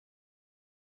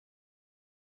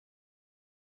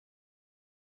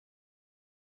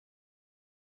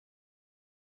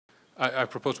I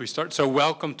propose we start. So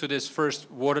welcome to this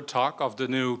first Water Talk of the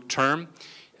new term.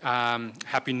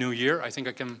 Happy New Year. I think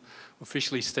I can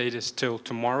officially stay this till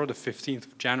tomorrow, the 15th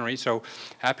of January. So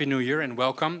Happy New Year and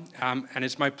welcome. And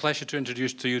it's my pleasure to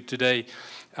introduce to you today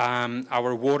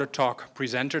our Water Talk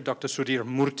presenter, Dr. Sudhir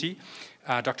Murthy.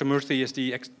 Dr. Murthy is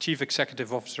the Chief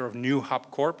Executive Officer of NEWhub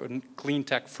Corp, a clean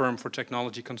tech firm for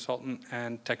technology consultant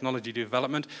and technology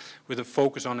development with a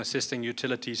focus on assisting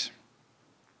utilities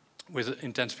with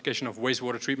intensification of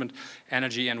wastewater treatment,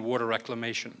 energy and water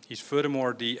reclamation. He's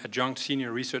furthermore the Adjunct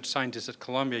Senior Research Scientist at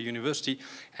Columbia University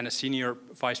and a Senior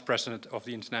Vice President of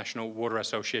the International Water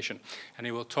Association. And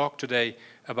he will talk today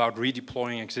about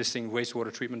redeploying existing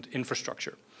wastewater treatment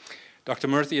infrastructure. Dr.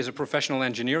 Murthy is a professional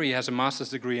engineer. He has a master's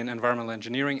degree in environmental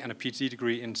engineering and a PhD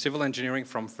degree in civil engineering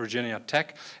from Virginia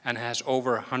Tech and has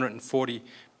over 140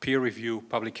 peer review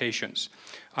publications.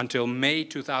 Until May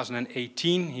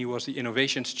 2018, he was the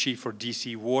innovations chief for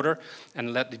DC Water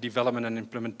and led the development and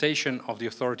implementation of the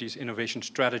authority's innovation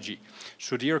strategy.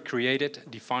 Sudhir created,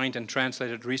 defined, and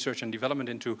translated research and development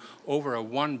into over a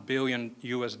 $1 billion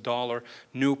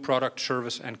new product,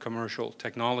 service, and commercial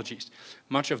technologies.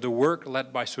 Much of the work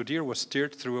led by Sudhir was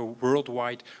steered through a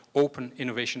worldwide open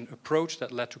innovation approach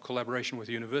that led to collaboration with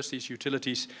universities,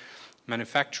 utilities,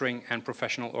 manufacturing, and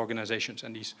professional organizations.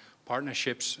 And these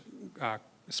partnerships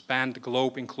span the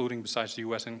globe, including, besides the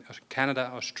US, and Canada,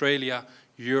 Australia,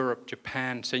 Europe,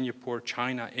 Japan, Singapore,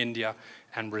 China, India,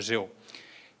 and Brazil.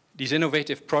 These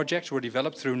innovative projects were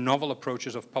developed through novel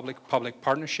approaches of public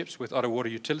partnerships with other water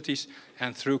utilities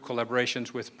and through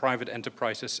collaborations with private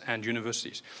enterprises and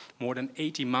universities. More than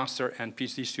 80 master and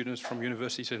PhD students from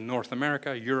universities in North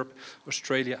America, Europe,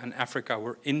 Australia, and Africa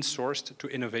were insourced to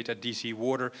innovate at DC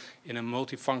Water in a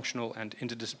multifunctional and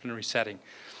interdisciplinary setting.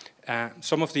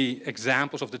 Some of the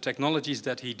examples of the technologies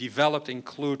that he developed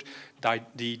include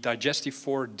the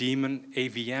Digestive-4 Demon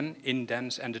AVN,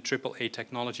 Indens, and the AAA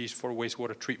technologies for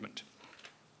wastewater treatment.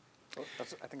 Oh,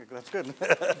 I think that's good.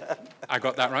 I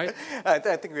got that right? I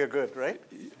think we are good, right?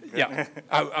 Good. Yeah,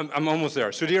 I'm almost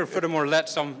there. Sudhir furthermore led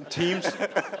some teams.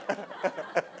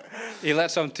 He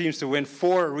led some teams to win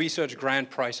 4 research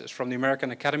grant prizes from the American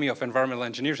Academy of Environmental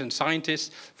Engineers and Scientists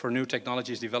for new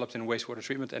technologies developed in wastewater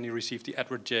treatment, and he received the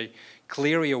Edward J.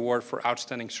 Cleary Award for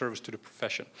Outstanding Service to the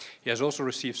Profession. He has also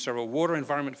received several Water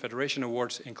Environment Federation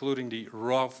awards, including the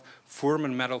Rolf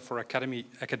Fuhrman Medal for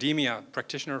Academia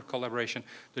Practitioner Collaboration,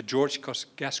 the George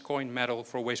Gascoigne Medal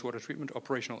for Wastewater Treatment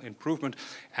Operational Improvement,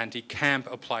 and the Camp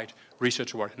Applied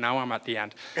Research Award. Now I'm at the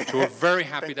end. So we're very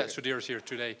happy that Sudhir is here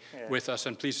today with us,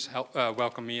 and please help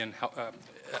welcome me and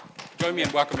join me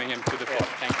in welcoming him to the floor.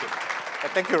 Thank you.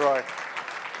 Thank you, Roy.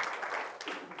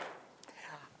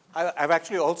 I've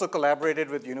actually also collaborated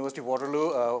with University of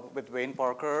Waterloo with Wayne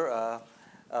Parker,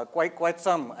 quite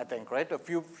some, I think, right? A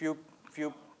few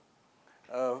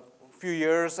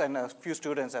years and a few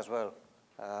students as well.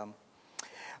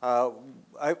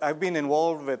 I've been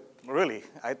involved with, really,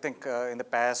 I think in the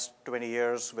past 20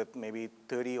 years with maybe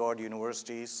 30 odd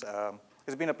universities.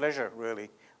 It's been a pleasure, really,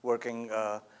 working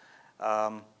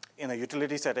in a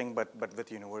utility setting, but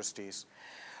with universities.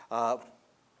 You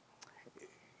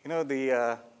know,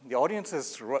 the audience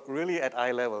is really at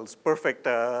eye levels, perfect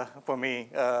for me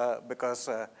because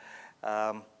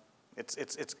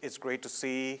it's great to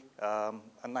see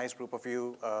a nice group of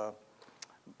you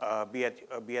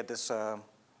be at this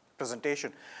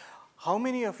presentation. How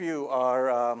many of you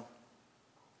are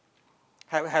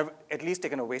have at least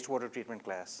taken a wastewater treatment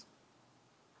class?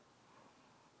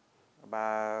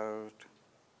 About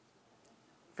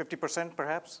 50%,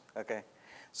 perhaps? Okay.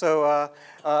 So,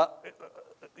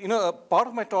 you know, part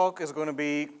of my talk is going to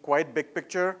be quite big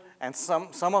picture, and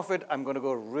some of it I'm going to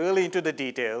go really into the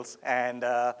details. And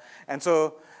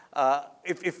so,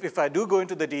 if I do go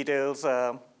into the details,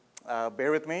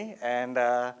 bear with me, and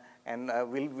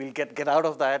we'll get out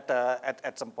of that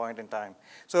at some point in time.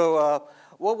 So,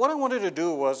 what I wanted to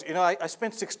do was, you know, I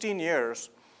spent 16 years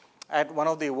at one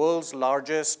of the world's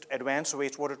largest advanced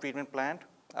wastewater treatment plant,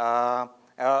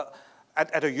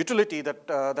 at a utility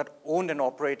that owned and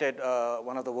operated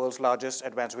one of the world's largest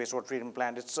advanced wastewater treatment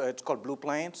plant. It's called Blue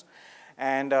Plains,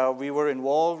 and we were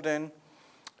involved in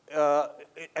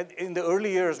the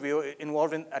early years. We were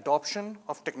involved in adoption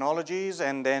of technologies,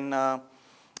 and then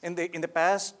in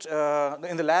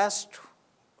the last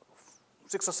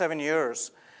 6 or 7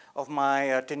 years of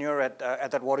my tenure at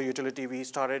that water utility, we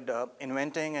started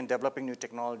inventing and developing new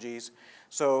technologies.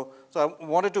 So I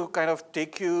wanted to kind of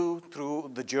take you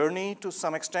through the journey to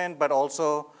some extent, but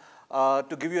also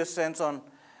to give you a sense on,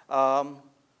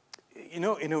 you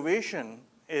know, innovation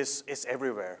is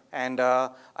everywhere, and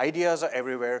ideas are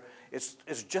everywhere. It's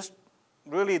just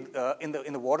really in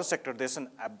the water sector, there's an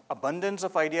abundance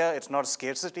of idea. It's not a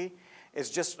scarcity. It's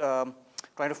just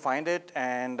trying to find it,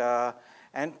 and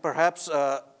perhaps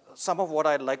some of what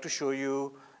I'd like to show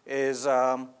you is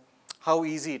how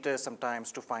easy it is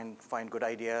sometimes to find good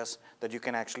ideas that you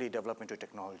can actually develop into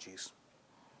technologies.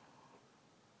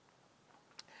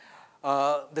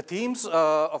 The themes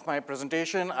of my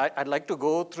presentation, I'd like to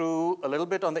go through a little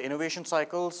bit on the innovation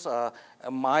cycles,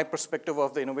 my perspective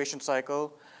of the innovation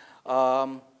cycle,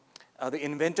 the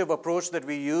inventive approach that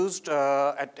we used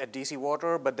at DC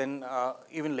Water, but then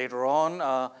even later on,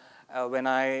 when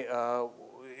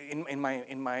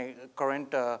in my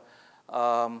current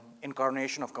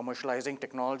incarnation of commercializing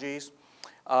technologies.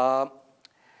 I'm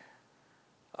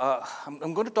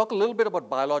going to talk a little bit about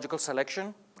biological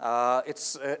selection.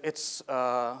 It's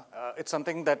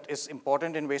something that is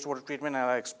important in wastewater treatment, and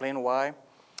I'll explain why.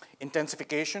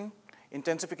 Intensification.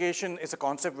 Intensification is a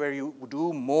concept where you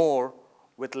do more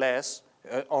with less,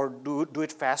 or do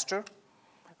it faster.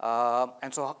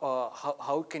 And so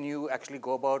how can you actually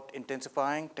go about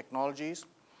intensifying technologies?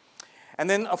 And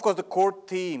then, of course, the core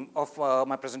theme of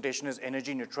my presentation is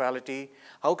energy neutrality.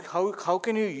 How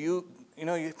can you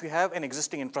know, if you have an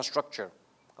existing infrastructure,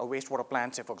 a wastewater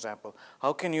plant, say, for example,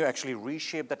 how can you actually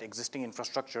reshape that existing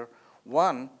infrastructure?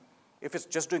 One, if it's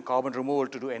just doing carbon removal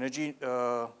to do energy,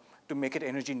 to make it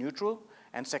energy neutral,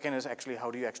 and second is actually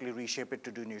how do you actually reshape it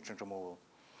to do nutrient removal?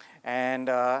 And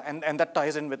that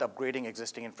ties in with upgrading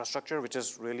existing infrastructure, which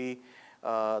is really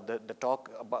the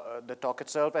talk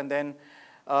itself. And then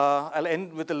I'll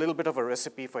end with a little bit of a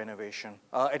recipe for innovation,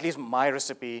 at least my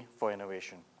recipe for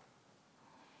innovation.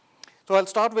 So I'll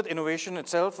start with innovation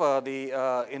itself,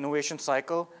 the innovation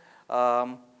cycle.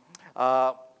 You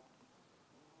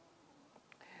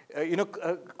know,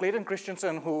 Clayton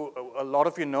Christensen, who a lot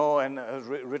of you know and has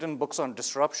written books on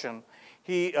disruption,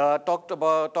 he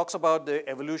talks about the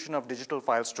evolution of digital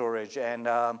file storage. And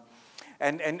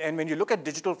when you look at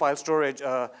digital file storage,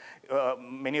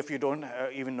 many of you don't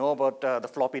even know about the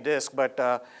floppy disk, but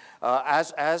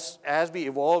as we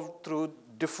evolved through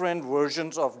different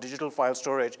versions of digital file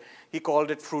storage, he called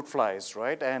it fruit flies,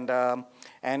 right? And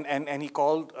he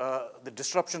called the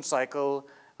disruption cycle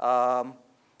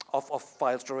of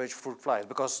file storage fruit flies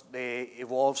because they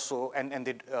evolve so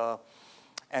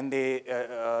they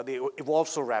evolve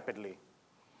so rapidly.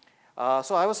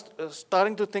 So I was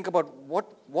starting to think about what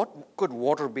could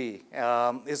water be.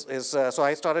 So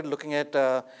I started looking at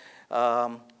the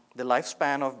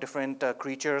lifespan of different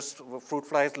creatures. Fruit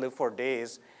flies live for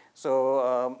days.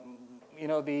 So you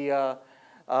know, the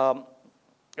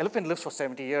elephant lives for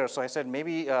 70 years. So I said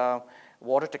maybe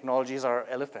water technologies are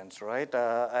elephants, right?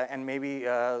 And maybe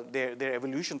their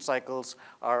evolution cycles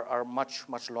are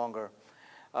much longer.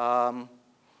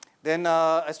 Then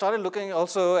I started looking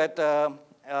also at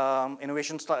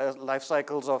innovation life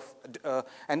cycles of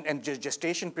and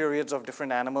gestation periods of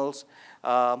different animals.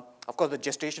 Of course, the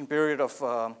gestation period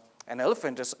of an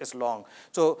elephant is long.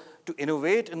 So to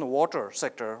innovate in the water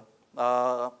sector,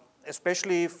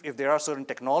 especially if there are certain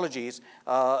technologies,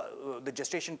 the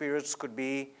gestation periods could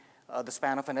be the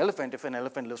span of an elephant if an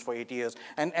elephant lives for 80 years.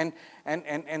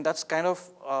 And that's kind of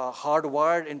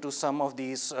hardwired into some of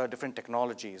these different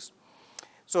technologies.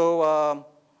 So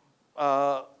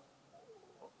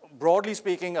broadly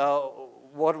speaking,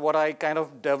 what I kind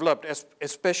of developed,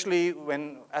 especially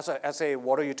when as a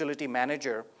water utility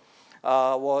manager,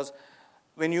 was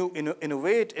when you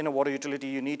innovate in a water utility,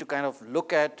 you need to kind of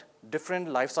look at different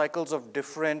life cycles of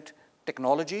different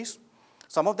technologies.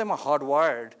 Some of them are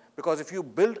hardwired because if you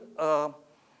build a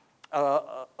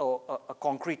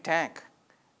concrete tank,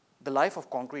 the life of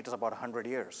concrete is about 100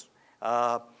 years.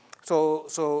 So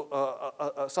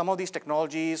some of these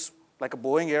technologies, like a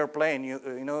Boeing airplane,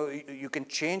 you can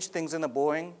change things in the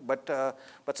Boeing, but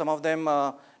some of them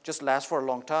just last for a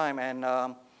long time, and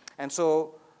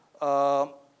so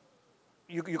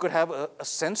you could have a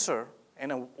sensor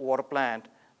in a water plant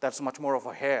that's much more of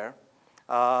a hair.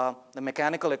 The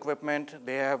mechanical equipment,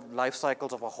 they have life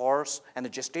cycles of a horse and the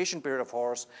gestation period of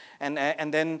horse, and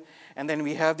then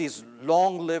we have these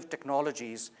long-lived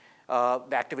technologies.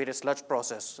 The activated sludge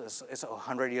process is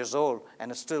 100 years old,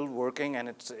 and it's still working, and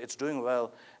it's doing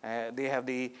well. They have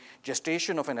the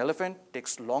gestation of an elephant.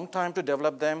 Takes a long time to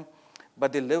develop them,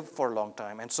 but they live for a long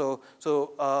time. And so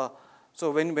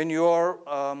when you're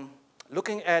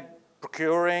looking at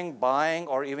procuring, buying,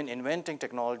 or even inventing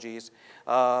technologies,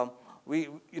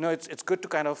 it's good to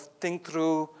kind of think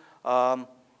through the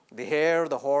hare,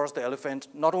 the horse, the elephant,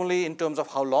 not only in terms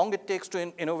of how long it takes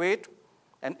to innovate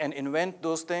and invent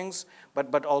those things,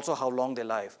 but also how long they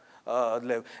live.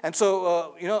 And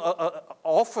so,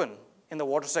 often in the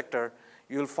water sector,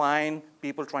 you'll find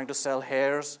people trying to sell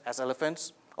hares as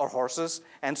elephants or horses.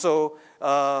 And so,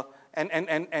 and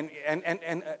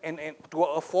to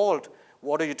a fault,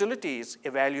 water utilities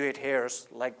evaluate hares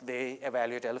like they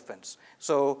evaluate elephants.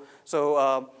 So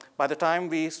by the time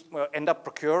we end up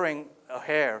procuring a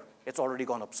hare, it's already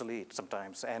gone obsolete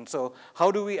sometimes. And so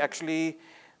how do we actually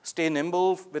stay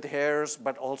nimble with hares,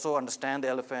 but also understand the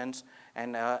elephants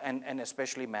and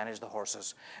especially manage the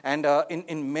horses? And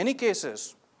in many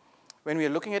cases, when we are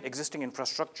looking at existing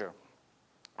infrastructure,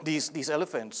 these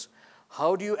elephants,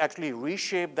 how do you actually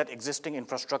reshape that existing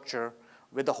infrastructure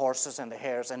with the horses and the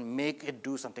hares and make it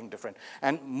do something different?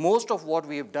 And most of what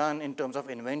we've done in terms of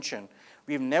invention,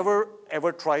 we've never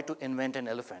ever tried to invent an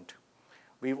elephant.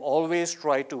 We've always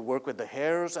tried to work with the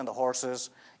hares and the horses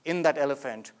in that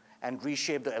elephant and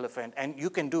reshape the elephant. And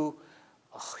you can do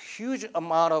a huge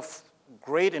amount of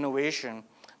great innovation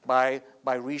by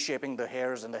reshaping the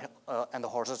hares and the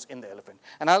horses in the elephant.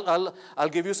 And I'll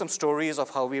give you some stories of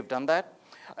how we've done that,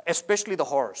 especially the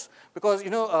horse. Because, you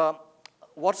know,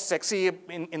 what's sexy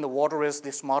in the water is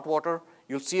the smart water.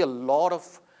 You'll see a lot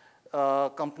of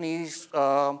companies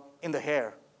in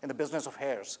the business of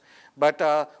hares. But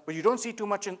you don't see too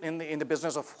much in the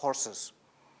business of horses.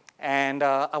 And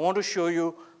I want to show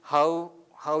you how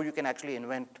you can actually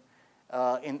invent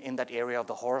in that area of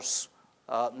the horse.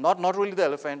 Not really the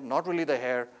elephant, not really the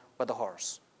hare, but the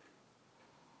horse.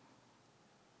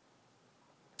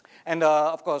 And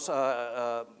of course,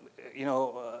 you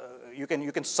know, you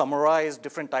can summarize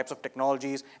different types of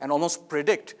technologies and almost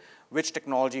predict which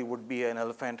technology would be an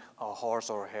elephant, a horse,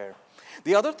 or a hare.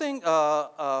 The other thing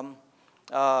to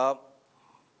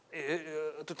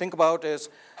think about is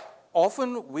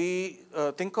often we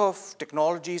think of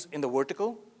technologies in the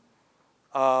vertical,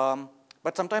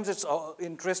 but sometimes it's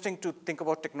interesting to think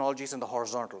about technologies in the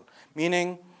horizontal.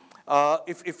 Meaning,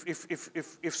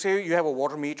 if say you have a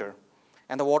water meter,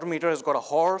 and the water meter has got a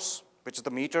horse, which is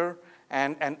the meter,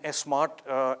 and a smart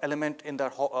element in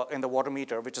the water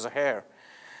meter, which is a hare.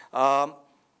 And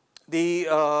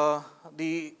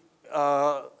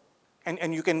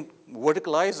you can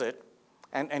verticalize it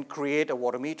and create a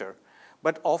water meter.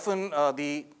 But often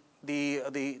the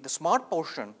smart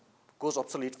portion goes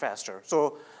obsolete faster.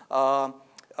 So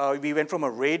we went from a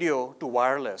radio to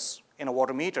wireless in a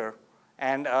water meter,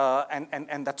 and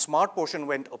that smart portion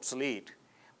went obsolete.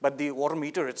 But the water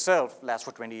meter itself lasts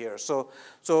for 20 years. So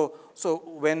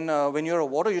when you're a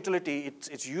water utility,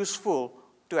 it's useful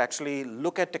to actually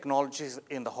look at technologies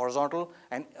in the horizontal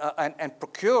and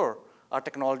procure our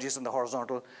technologies in the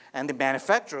horizontal. And the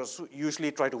manufacturers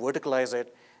usually try to verticalize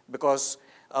it because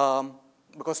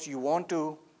you want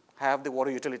to have the water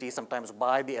utility sometimes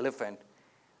buy the elephant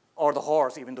or the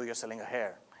horse, even though you're selling a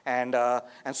hare. And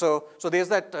so there's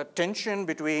that tension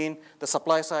between the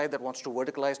supply side that wants to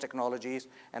verticalize technologies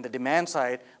and the demand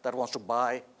side that wants to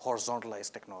buy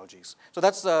horizontalized technologies. So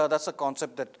that's a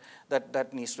concept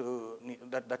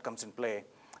that comes in play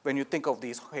when you think of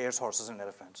these hares, horses, and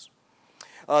elephants.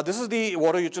 This is the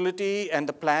water utility and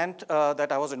the plant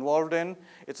that I was involved in.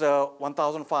 It's a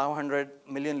 1,500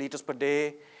 million liters per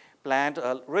day plant,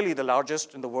 really the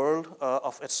largest in the world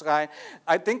of its kind.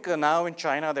 I think now in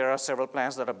China there are several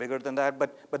plants that are bigger than that,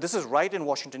 but this is right in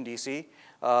Washington, D.C.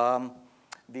 You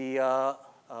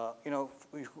know,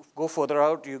 you go further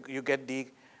out, you get the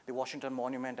Washington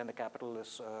Monument, and the Capitol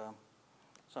is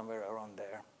somewhere around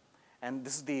there. And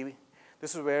this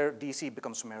is where D.C.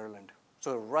 becomes Maryland,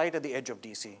 so right at the edge of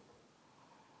D.C.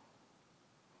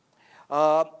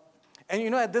 And you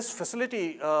know, at this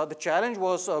facility, the challenge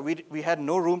was we had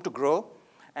no room to grow,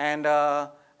 and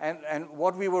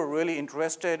what we were really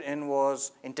interested in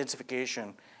was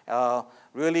intensification,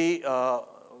 really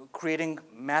creating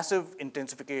massive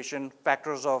intensification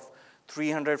factors of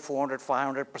 300, 400,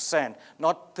 500%,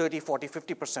 not 30, 40,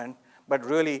 50%, but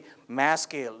really mass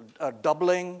scale,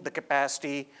 doubling the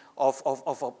capacity of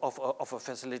a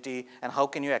facility, and how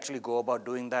can you actually go about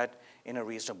doing that in a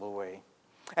reasonable way.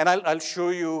 And I'll show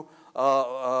you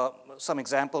some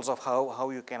examples of how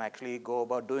you can actually go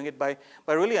about doing it by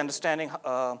really understanding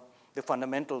the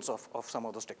fundamentals of some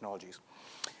of those technologies.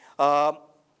 At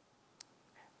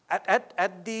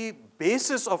the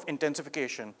basis of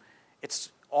intensification,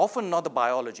 it's often not the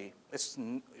biology. It's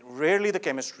rarely the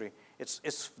chemistry.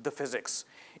 It's the physics.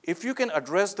 If you can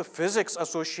address the physics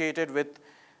associated with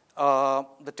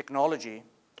the technology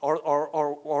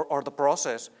or the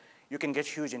process, you can get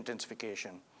huge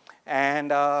intensification.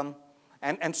 And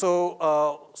so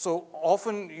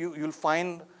often you'll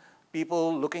find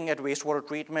people looking at wastewater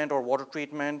treatment or water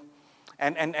treatment,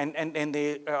 and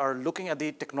they are looking at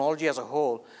the technology as a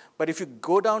whole. But if you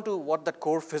go down to what that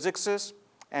core physics is,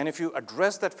 And if you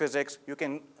address that physics, you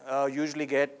can usually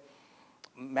get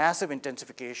massive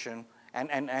intensification,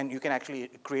 and you can actually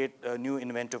create new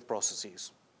inventive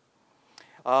processes.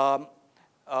 And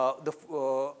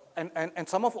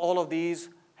some of all of these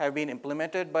have been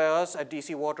implemented by us at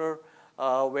DC Water,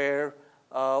 where,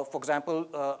 for example,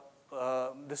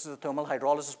 this is a thermal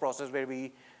hydrolysis process where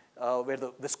where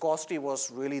the viscosity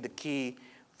was really the key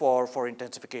for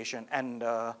intensification, and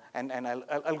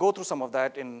I'll go through some of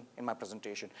that in my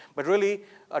presentation. But really,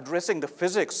 addressing the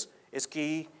physics is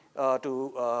key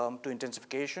to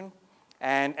intensification,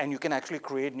 and you can actually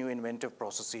create new inventive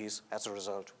processes as a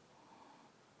result.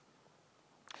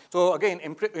 So again,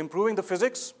 improving the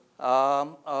physics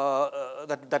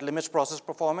that limits process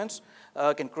performance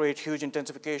can create huge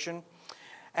intensification.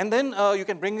 And then you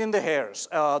can bring in the hairs.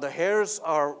 The hairs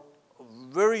are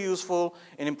very useful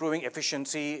in improving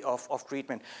efficiency of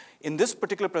treatment. In this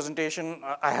particular presentation,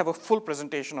 I have a full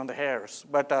presentation on the hairs,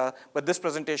 but this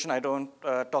presentation I don't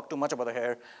talk too much about the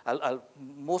hair. I'll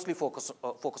mostly focus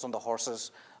on the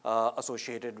horses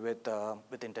associated with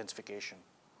intensification.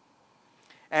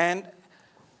 And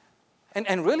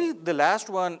really the last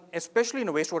one, especially in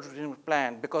a wastewater treatment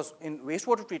plant, because in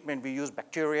wastewater treatment we use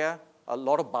bacteria, a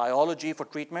lot of biology for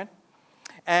treatment,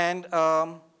 and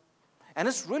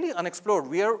it's really unexplored.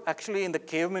 We are actually in the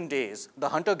caveman days, the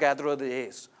hunter-gatherer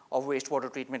days of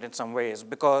wastewater treatment in some ways,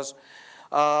 because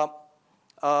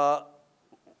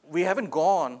we haven't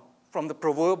gone from the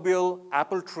proverbial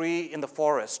apple tree in the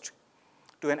forest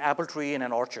to an apple tree in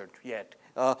an orchard yet.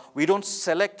 We don't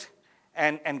select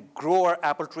and grow our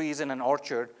apple trees in an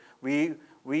orchard. We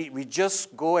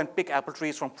just go and pick apple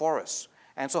trees from forests.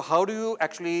 And so how do you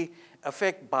actually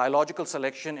affect biological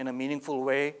selection in a meaningful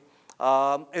way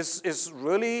is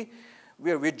really,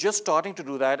 we're just starting to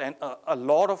do that, and a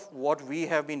lot of what we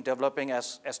have been developing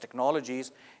as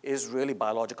technologies is really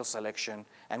biological selection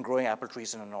and growing apple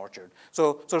trees in an orchard.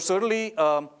 So certainly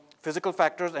physical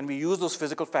factors, and we use those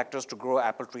physical factors to grow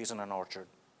apple trees in an orchard.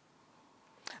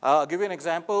 I'll give you an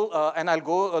example, and I'll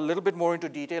go a little bit more into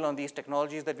detail on these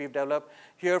technologies that we've developed.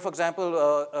 Here, for example,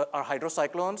 are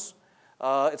hydrocyclones.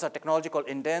 It's a technology called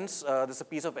Indens. This is a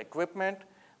piece of equipment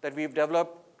that we've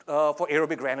developed for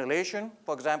aerobic granulation,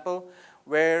 for example,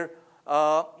 where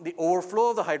the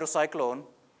overflow of the hydrocyclone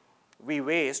we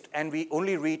waste, and we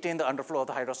only retain the underflow of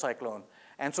the hydrocyclone.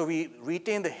 And so we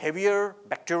retain the heavier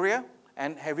bacteria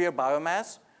and heavier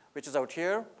biomass, which is out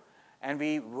here, and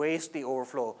we waste the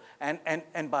overflow.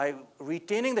 And by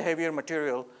retaining the heavier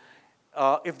material,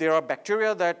 if there are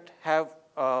bacteria that have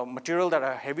material that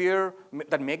are heavier,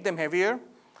 that make them heavier,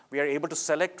 we are able to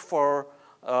select for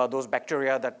those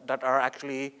bacteria that are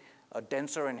actually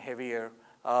denser and heavier.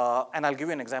 And I'll give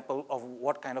you an example of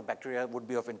what kind of bacteria would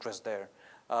be of interest there.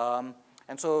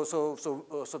 And so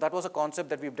that was a concept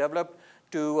that we've developed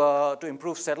to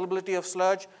improve settleability of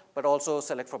sludge, but also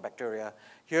select for bacteria.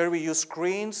 Here we use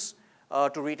screens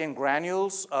to retain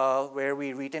granules, where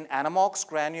we retain Anamox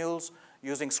granules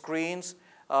using screens.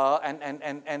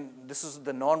 And this is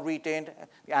the non-retained.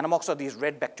 The Anamox are these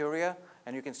red bacteria,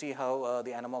 and you can see how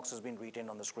the Anamox has been retained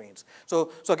on the screens.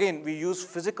 So again, we use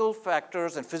physical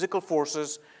factors and physical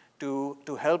forces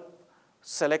to help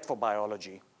select for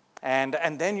biology.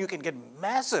 And then you can get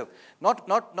massive, not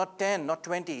 10, not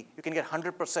 20, you can get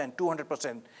 100%,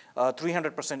 200%,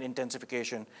 300%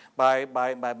 intensification by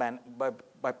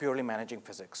purely managing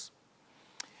physics.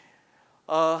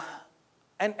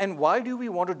 And why do we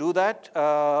want to do that?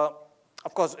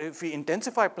 Of course, if we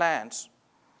intensify plants,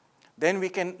 then we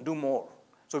can do more.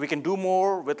 So we can do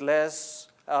more with less,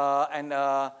 and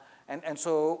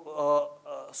so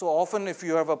often if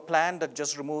you have a plant that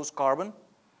just removes carbon,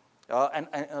 and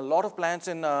a lot of plants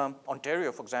in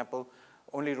Ontario, for example,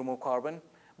 only remove carbon.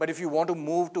 But if you want to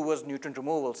move towards nutrient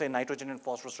removal, say nitrogen and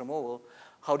phosphorus removal,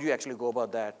 how do you actually go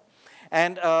about that?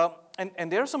 And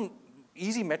there are some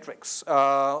easy metrics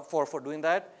for doing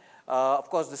that. Of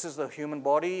course, this is the human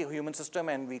body, human system,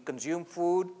 and we consume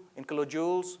food in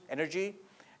kilojoules, energy,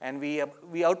 and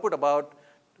we output about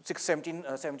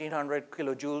 1,700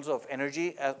 kilojoules of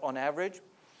energy on average.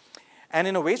 And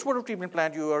in a wastewater treatment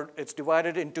plant, it's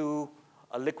divided into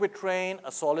a liquid train,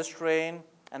 a solid train,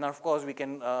 and of course we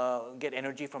can get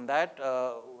energy from that.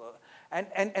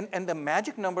 And the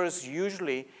magic number is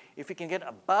usually if we can get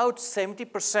about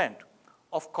 70%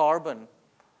 of carbon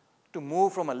to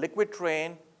move from a liquid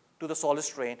train to the solid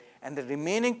train, and the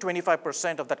remaining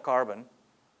 25% of that carbon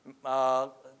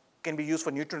can be used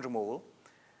for nutrient removal.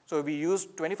 So we use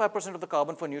 25% of the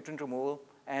carbon for nutrient removal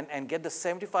and get the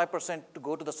 75% to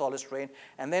go to the solid train.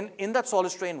 And then in that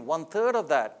solid train, 1/3 of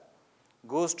that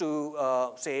goes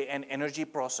to, say, an energy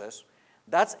process.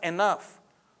 That's enough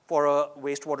for a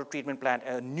wastewater treatment plant,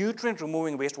 a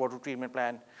nutrient-removing wastewater treatment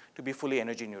plant, to be fully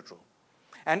energy neutral.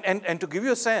 And to give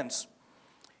you a sense,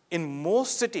 in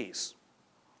most cities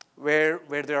where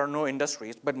there are no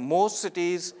industries, but most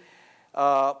cities,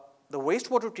 the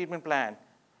wastewater treatment plant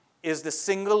is the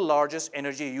single largest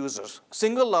energy user.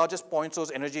 Single largest point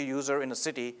source energy user in a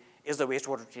city is the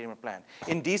wastewater treatment plant.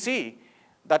 In DC,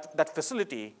 that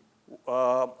facility,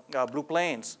 Blue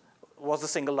Plains, was the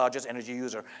single largest energy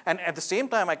user. And at the same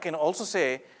time, I can also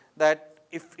say that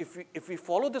if we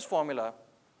follow this formula,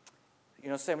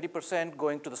 70%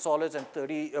 going to the solids and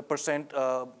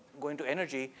 30% going to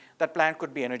energy, that plant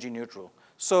could be energy neutral.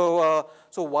 So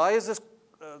why is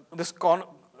this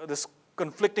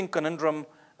conflicting conundrum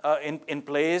in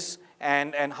place,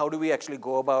 and how do we actually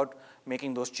go about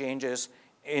making those changes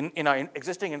in our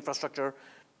existing infrastructure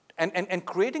and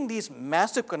creating these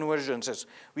massive convergences?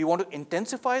 We want to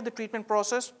intensify the treatment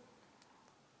process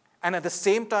and at the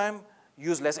same time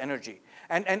use less energy.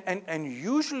 And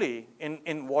usually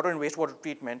in water and wastewater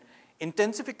treatment,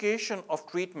 intensification of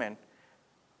treatment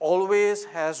always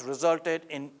has resulted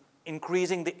in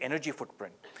increasing the energy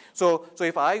footprint. So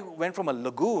if I went from a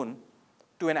lagoon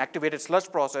to an activated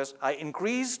sludge process, I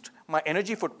increased my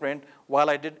energy footprint while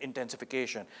I did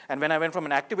intensification. And when I went from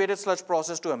an activated sludge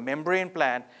process to a membrane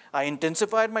plant, I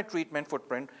intensified my treatment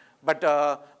footprint, but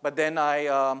then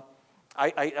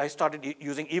I started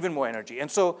using even more energy. And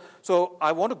so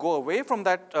I want to go away from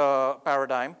that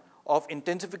paradigm of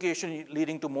intensification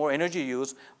leading to more energy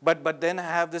use, but then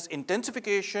have this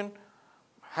intensification,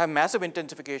 have massive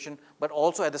intensification, but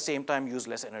also at the same time use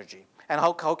less energy. And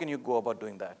how can you go about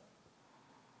doing that?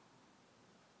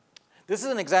 This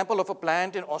is an example of a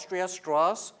plant in Austria,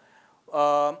 Stras,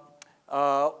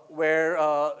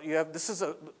 where you have,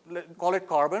 call it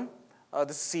carbon.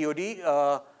 This is COD,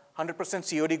 100%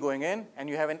 COD going in, and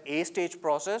you have an A-stage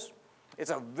process. It's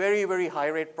a very, very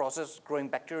high-rate process growing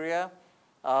bacteria,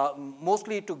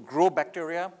 mostly to grow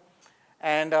bacteria.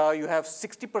 And you have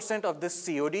 60% of this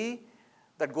COD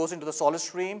that goes into the solid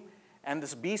stream, and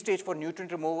this B stage for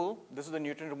nutrient removal. This is the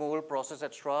nutrient removal process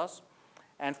at Stras.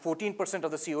 And 14% of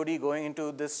the COD going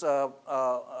into this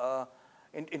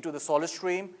into the solid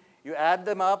stream. You add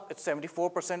them up, it's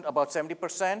 74%, about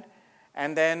 70%,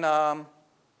 and then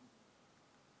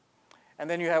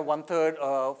you have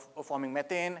 1/3 forming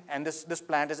methane, and this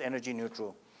plant is energy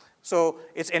neutral. So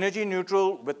it's energy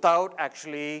neutral without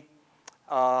actually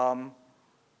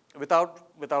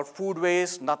without food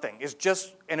waste, nothing. It's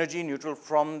just energy neutral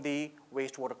from the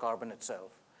wastewater carbon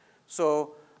itself.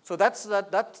 So that's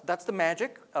the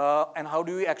magic, and how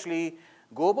do we actually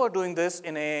go about doing this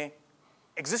in a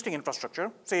existing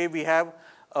infrastructure? Say we have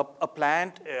a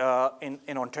plant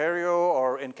in Ontario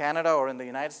or in Canada or in the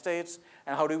United States,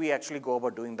 and how do we actually go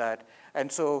about doing that?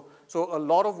 And so a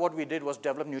lot of what we did was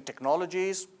develop new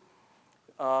technologies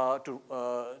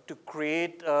to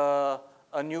create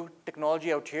a new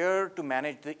technology out here to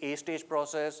manage the A-stage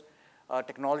process,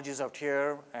 technologies out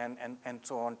here, and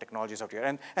so on, technologies out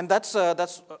here. And that's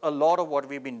a lot of what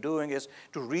we've been doing, is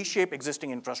to reshape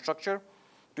existing infrastructure,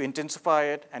 to intensify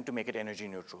it, and to make it energy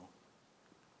neutral.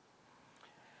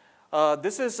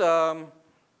 This is an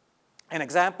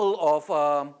example of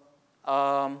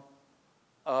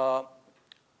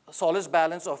solids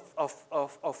balance of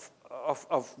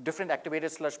different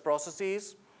activated sludge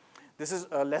processes. This is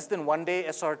less than 1 day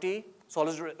SRT,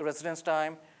 solids residence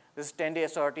time. This is 10-day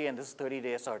SRT, and this is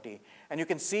 30-day SRT. And you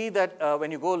can see that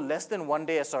when you go less than 1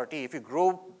 day SRT, if you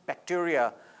grow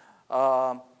bacteria,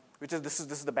 this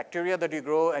is the bacteria that you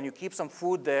grow, and you keep some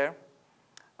food there,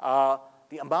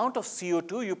 the amount of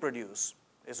CO2 you produce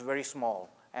is very small,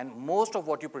 and most of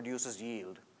what you produce is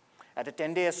yield. At a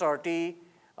 10-day SRT,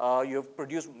 you've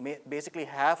produced basically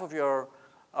half of your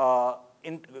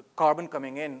carbon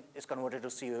coming in is converted to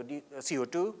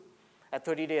CO2. At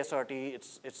 30-day SRT,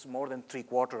 it's more than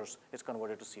 3/4 is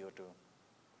converted to CO2.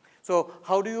 So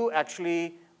how do you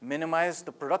actually minimize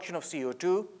the production of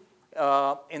CO2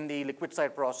 in the liquid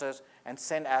side process and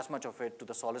send as much of it to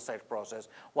the solid side process,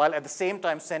 while at the same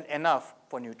time send enough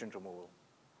for nutrient removal?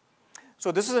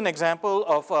 So this is an example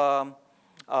of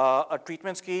a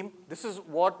treatment scheme. This is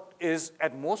what is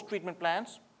at most treatment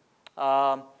plants,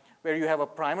 where you have a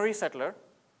primary settler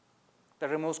that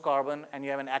removes carbon, and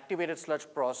you have an activated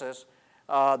sludge process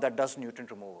that does nutrient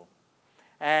removal.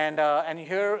 And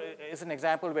here is an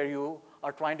example where you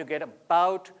are trying to get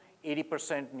about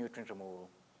 80% nutrient removal.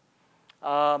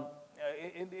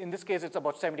 In this case, it's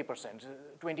about 70%.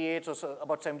 28, so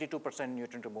about 72%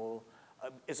 nutrient removal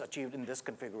is achieved in this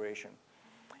configuration.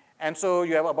 And so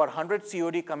you have about 100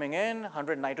 COD coming in,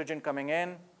 100 nitrogen coming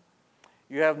in.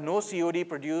 You have no COD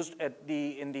produced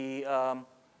in the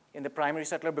in the primary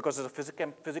settler because it's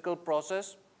a physical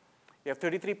process. You have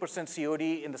 33%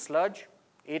 COD in the sludge,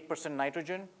 8%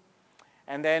 nitrogen,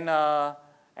 and then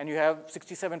and you have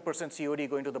 67% COD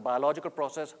going to the biological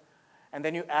process, and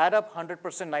then you add up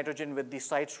 100% nitrogen with the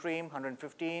side stream,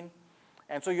 115,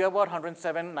 and so you have about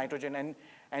 107 nitrogen,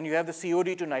 and you have the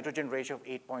COD to nitrogen ratio of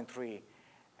 8.3.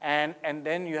 And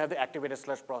then you have the activated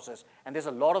sludge process, and there's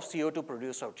a lot of CO2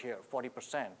 produced out here,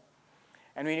 40%.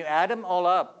 And when you add them all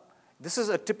up, this is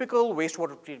a typical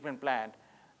wastewater treatment plant.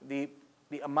 The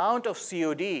amount of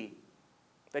COD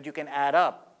that you can add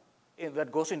up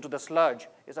that goes into the sludge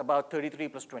is about 33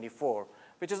 plus 24,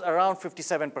 which is around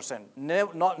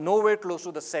 57%, nowhere close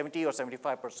to the 70 or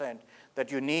 75%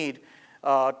 that you need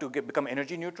to become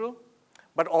energy neutral,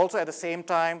 but also at the same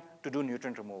time to do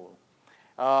nutrient removal.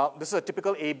 This is a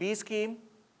typical A-B scheme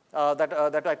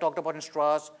that I talked about in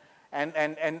straws, and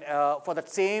for that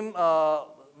same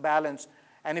balance,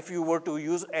 and if you were to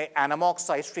use an Anamox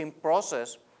side stream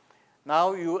process,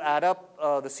 now you add up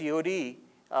the COD,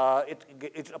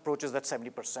 it approaches that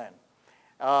 70%.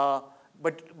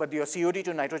 But your COD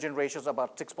to nitrogen ratio is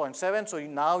about 6.7, so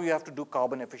now you have to do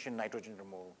carbon efficient nitrogen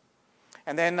removal.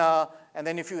 And then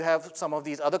if you have some of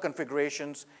these other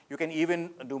configurations, you can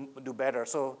even do better.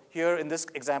 So here in this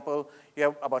example, you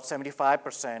have about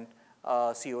 75%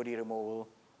 COD removal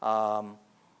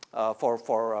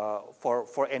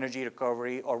for energy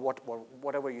recovery or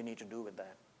whatever you need to do with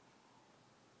that.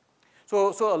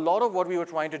 So a lot of what we were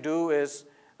trying to do is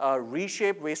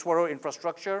reshape wastewater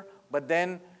infrastructure, but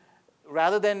then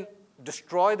rather than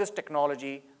destroy this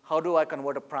technology, how do I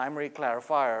convert a primary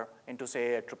clarifier into,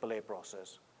 say, a AAA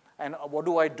process? And what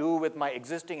do I do with my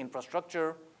existing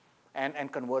infrastructure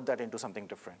and convert that into something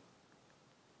different?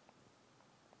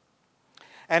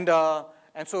 And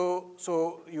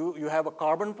so you have a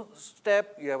carbon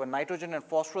step, you have a nitrogen and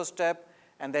phosphorus step,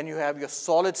 and then you have your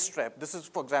solid step. This is,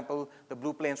 for example, the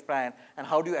Blue Plains plant, and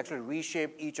how do you actually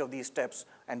reshape each of these steps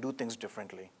and do things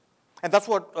differently? And that's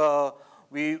what the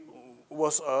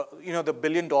 $1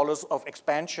 billion of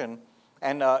expansion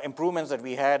and improvements that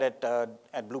we had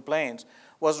at Blue Plains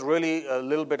was really a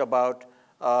little bit about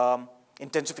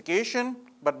intensification,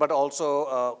 but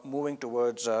also moving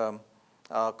towards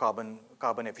carbon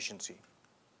efficiency.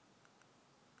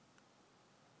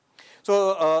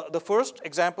 So the first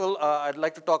example I'd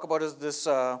like to talk about is this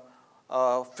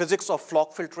physics of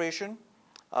flock filtration.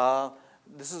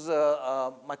 This is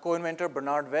my co-inventor,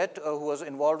 Bernard Vett, who was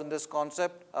involved in this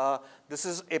concept. This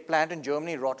is a plant in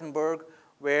Germany, Rottenburg,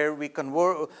 where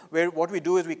what we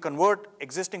do is we convert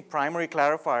existing primary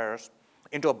clarifiers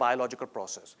into a biological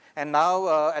process. And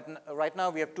now, right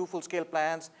now, we have 2 full-scale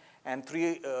plants and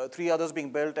three others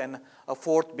being built and a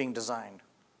 4th being designed.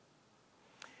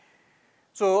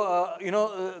 So,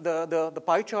 the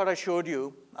pie chart I showed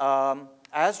you,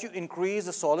 as you increase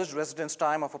the solids residence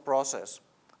time of a process,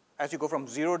 as you go from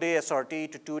 0-day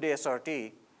SRT to 2-day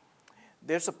SRT,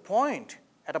 there's a point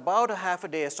at about a half a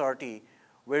day SRT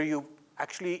where you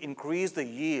actually increase the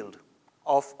yield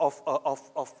of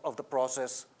the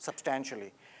process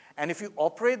substantially. And if you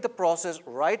operate the process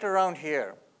right around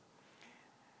here,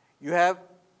 you have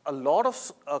a lot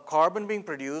of carbon being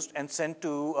produced and sent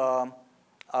to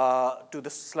the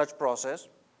sludge process.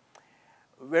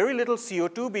 Very little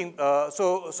CO2 being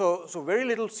so very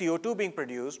little CO2 being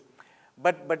produced,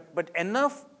 but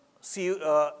enough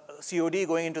COD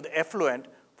going into the effluent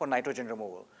for nitrogen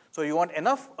removal. So you want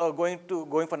enough going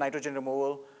for nitrogen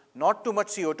removal, not too much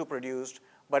CO2 produced,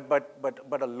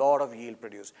 but a lot of yield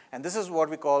produced. And this is what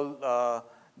we call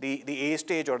the A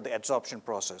stage or the adsorption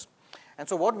process. And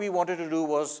so what we wanted to do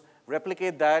was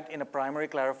replicate that in a primary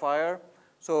clarifier.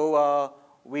 So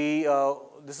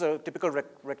this is a typical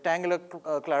rectangular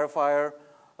clarifier.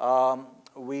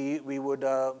 We would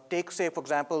take, say, for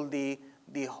example, the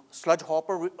sludge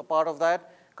hopper part of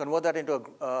that, convert that into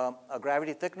a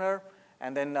gravity thickener,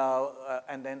 and then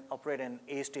operate an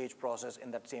A-stage process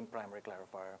in that same primary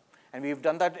clarifier. And we've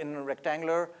done that in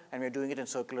rectangular, and we're doing it in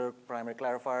circular primary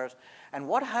clarifiers. And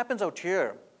what happens out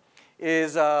here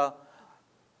is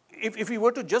if we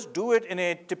were to just do it in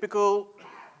a typical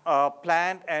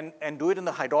plant and do it in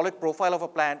the hydraulic profile of a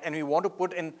plant, and we want to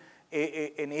put in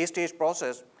an A-stage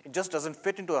process, it just doesn't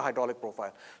fit into a hydraulic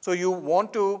profile. So you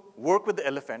want to work with the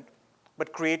elephant,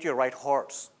 but create your right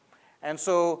horse. And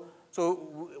so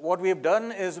what we've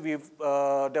done is we've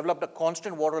developed a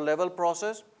constant water level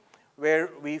process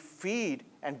where we feed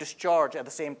and discharge at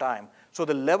the same time. So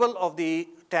the level of the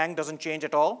tank doesn't change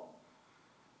at all.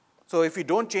 So if you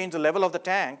don't change the level of the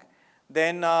tank,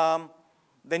 then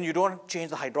you don't change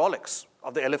the hydraulics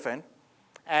of the elephant.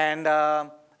 And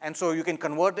so you can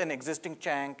convert an existing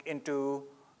tank into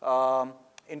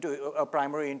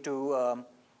primary into an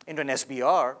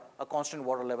SBR, a constant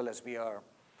water level SBR,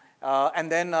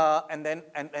 and then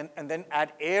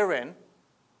add air in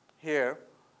here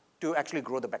to actually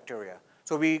grow the bacteria.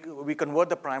 So we convert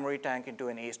the primary tank into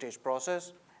an A-stage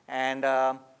process, and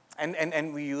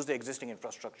we use the existing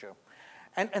infrastructure.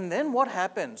 And then what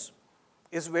happens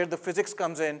is where the physics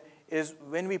comes in is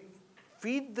when we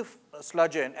feed the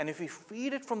sludge in, and if we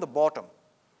feed it from the bottom,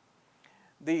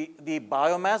 the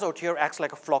biomass out here acts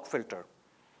like a flock filter.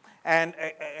 And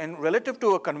relative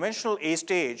to a conventional A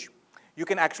stage, you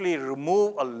can actually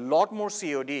remove a lot more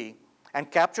COD and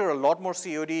capture a lot more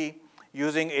COD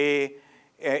using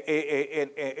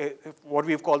what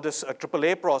we've called this a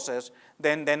AAA process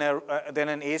than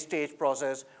an A stage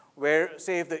process where,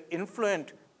 say, if the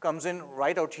influent comes in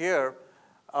right out here,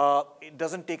 it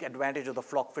doesn't take advantage of the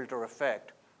flock filter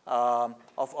effect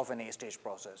of an A stage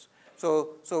process.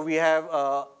 So we have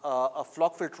a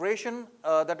flock filtration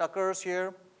that occurs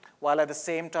here, while at the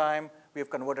same time we have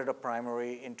converted a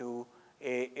primary into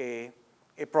a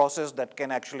process that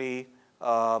can actually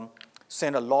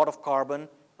send a lot of carbon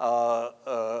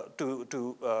to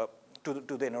the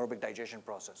anaerobic digestion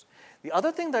process. The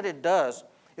other thing that it does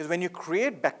is when you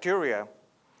create bacteria,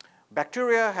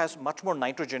 bacteria has much more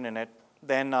nitrogen in it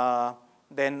than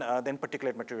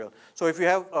particulate material. So if you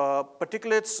have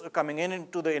particulates coming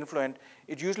into the influent,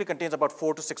 it usually contains about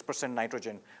 4 to 6%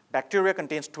 nitrogen. Bacteria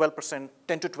contains 10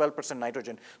 to 12%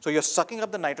 nitrogen. So you're sucking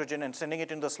up the nitrogen and sending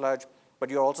it into the sludge, but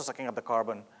you're also sucking up the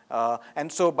carbon.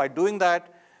 And so by doing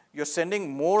that, you're sending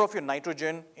more of your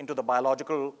nitrogen into the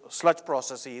biological sludge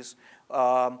processes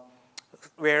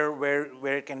where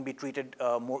it can be treated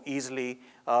more easily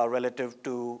relative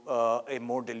to a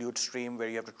more dilute stream where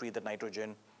you have to treat the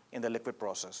nitrogen in the liquid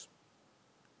process.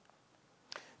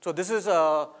 So this is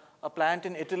a plant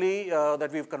in Italy that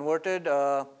we've converted.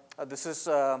 This is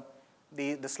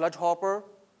the sludge hopper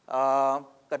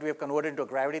that we have converted into a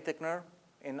gravity thickener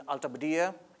in Alta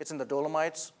Badia. It's in the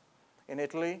Dolomites in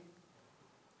Italy.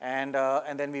 And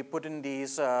then we put in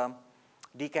these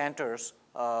decanters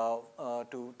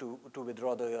to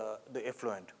withdraw the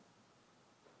effluent.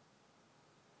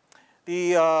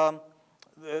 The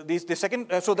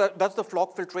second, so that's the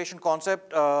flock filtration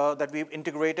concept that we've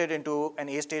integrated into an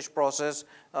A-stage process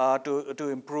to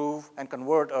improve and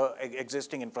convert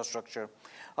existing infrastructure.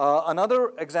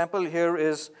 Another example here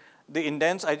is the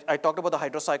indents. I talked about the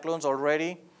hydrocyclones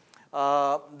already.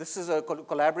 This is a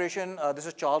collaboration. This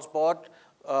is Charles Bott,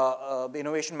 the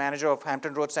innovation manager of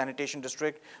Hampton Roads Sanitation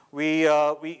District. We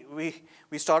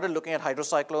started looking at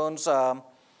hydrocyclones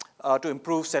to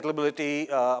improve settleability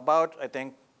about, I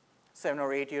think, 7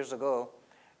 or 8 years ago.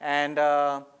 And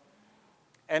the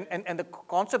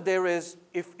concept there is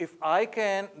if I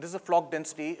can, this is a flock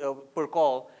density per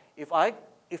call, if I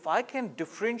can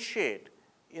differentiate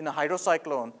in a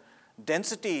hydrocyclone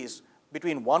densities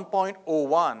between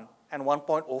 1.01 and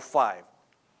 1.05,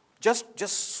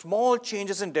 just small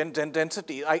changes in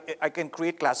density, I can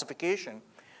create classification.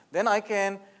 Then I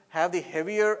can have the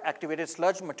heavier activated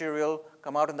sludge material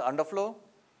come out in the underflow.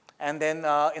 And then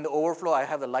in the overflow, I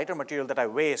have the lighter material that I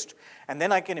waste. And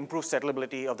then I can improve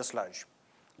settleability of the sludge,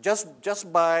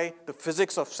 just by the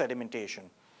physics of sedimentation.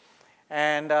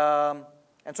 And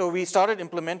so we started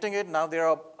implementing it. Now there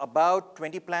are about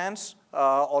 20 plants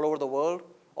all over the world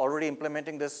already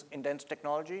implementing this intense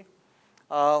technology,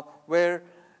 where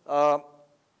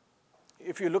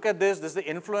if you look at this is the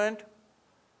influent,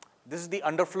 this is the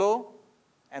underflow,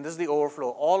 and this is the overflow,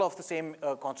 all of the same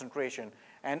concentration.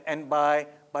 And by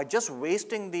just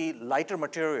wasting the lighter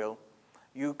material,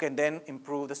 you can then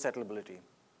improve the settleability.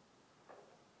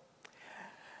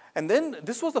 And then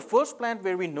this was the first plant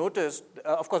where we noticed,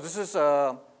 of course, this is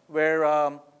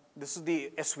where this is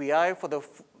the SVI for the,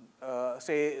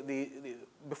 say,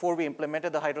 before we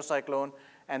implemented the hydrocyclone,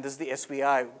 and this is the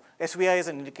SVI. SVI is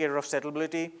an indicator of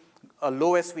settleability. A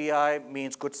low SVI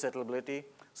means good settleability.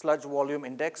 Sludge volume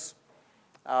index.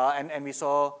 And we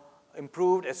saw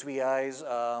improved SVIs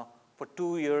for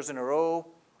 2 years in a row,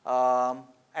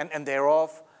 and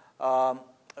thereof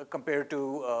compared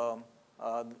to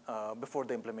before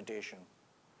the implementation.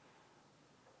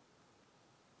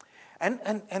 And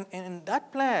in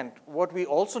that plant, what we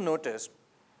also noticed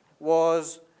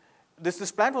was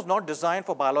this plant was not designed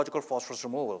for biological phosphorus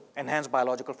removal, enhanced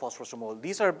biological phosphorus removal.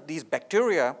 These are these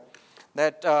bacteria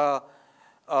that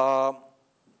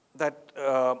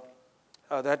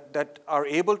that are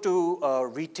able to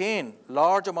retain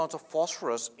large amounts of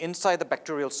phosphorus inside the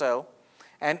bacterial cell.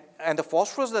 And the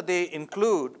phosphorus that they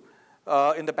include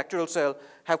in the bacterial cell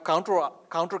have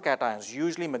counter cations,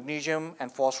 usually magnesium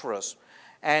and phosphorus.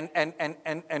 And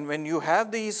when you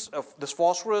have this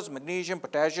phosphorus, magnesium,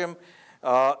 potassium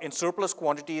in surplus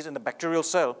quantities in the bacterial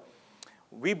cell,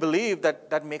 we believe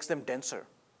that makes them denser.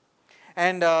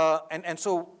 And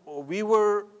so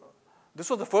this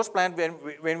was the first plant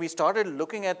when we started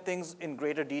looking at things in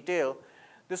greater detail.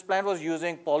 This plant was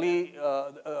using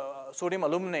sodium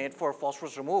aluminate for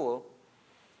phosphorus removal.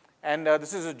 And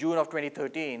this is June of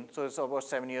 2013, so it's about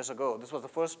 7 years ago. This was the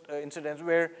first incident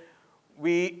where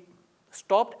we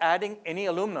stopped adding any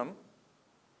aluminum,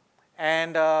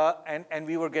 and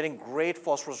we were getting great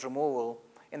phosphorus removal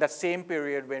in that same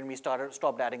period when we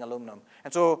stopped adding aluminum.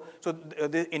 And so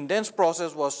the Indents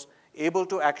process was able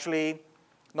to actually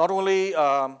not only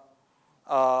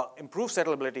improve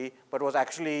settleability, but was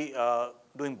actually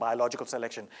doing biological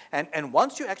selection. And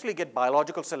once you actually get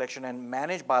biological selection and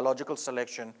manage biological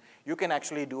selection, you can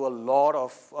actually do a lot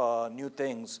of new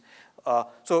things.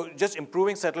 So just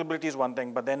improving settleability is one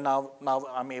thing, but then now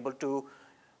I'm able to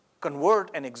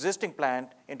convert an existing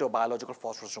plant into a biological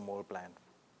phosphorus removal plant.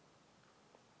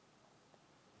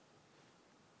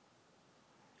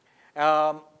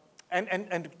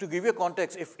 And to give you a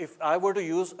context, if I were to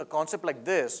use a concept like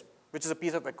this, which is a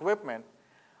piece of equipment,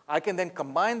 I can then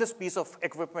combine this piece of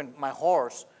equipment, my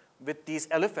horse, with these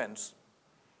elephants,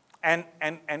 and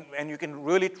you can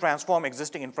really transform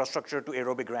existing infrastructure to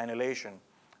aerobic granulation.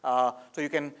 So you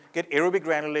can get aerobic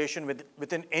granulation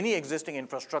within any existing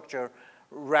infrastructure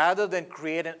rather than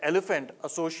create an elephant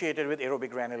associated with aerobic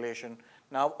granulation.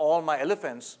 Now all my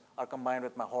elephants are combined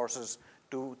with my horses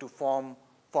to form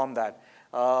that.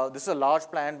 This is a large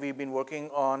plant we've been working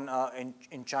on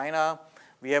in China.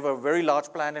 We have a very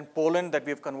large plant in Poland that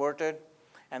we've converted.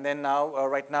 And then now,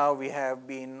 right now, we have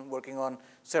been working on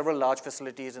several large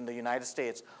facilities in the United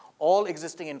States, all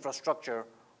existing infrastructure,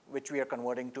 which we are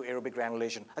converting to aerobic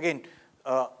granulation. Again,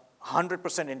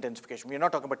 100% intensification. We're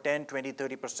not talking about 10, 20,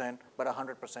 30%, but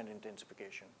 100%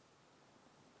 intensification.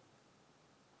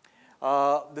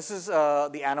 This is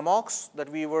the Anamox that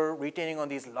we were retaining on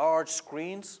these large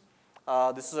screens.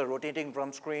 This is a rotating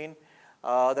drum screen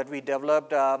that we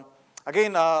developed.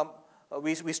 Again,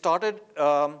 we started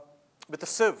with a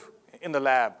sieve in the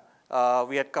lab.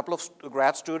 We had a couple of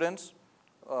grad students,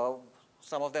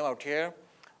 some of them out here,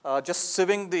 just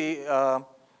sieving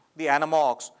the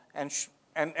Anamox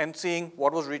and seeing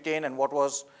what was retained and what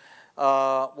was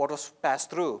passed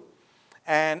through.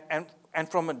 And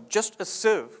from just a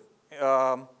sieve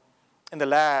in the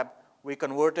lab, we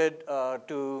converted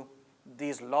to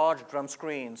these large drum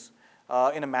screens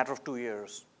in a matter of 2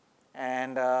 years.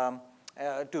 And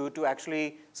to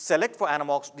actually select for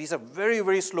Anamox, these are very,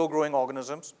 very slow-growing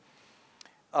organisms,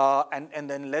 and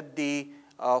then let the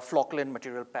flocculant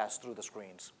material pass through the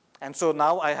screens. And so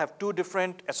now I have two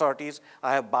different SRTs.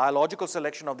 I have biological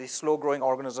selection of these slow-growing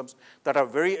organisms that are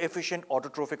very efficient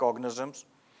autotrophic organisms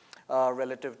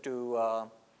relative to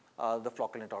the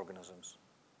flocculant organisms.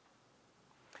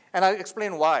 And I'll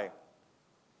explain why.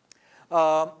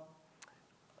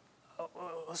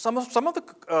 Some of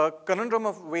the conundrum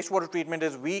of wastewater treatment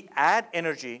is we add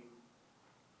energy,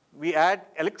 we add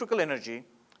electrical energy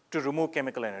to remove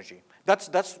chemical energy.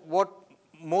 That's what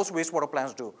most wastewater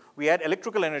plants do. We add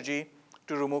electrical energy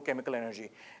to remove chemical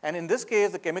energy. And in this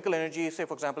case, the chemical energy, say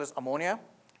for example, is ammonia.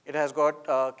 It has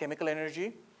got chemical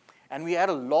energy. And we add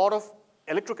a lot of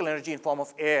electrical energy in form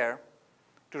of air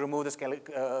to remove this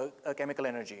chemical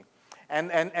energy.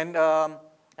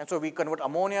 And so we convert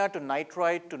ammonia to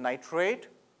nitrite to nitrate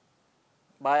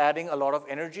by adding a lot of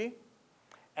energy.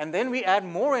 And then we add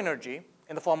more energy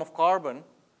in the form of carbon,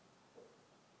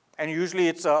 and usually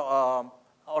it's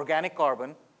organic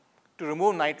carbon, to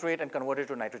remove nitrate and convert it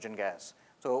to nitrogen gas.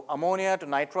 So ammonia to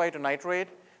nitrate.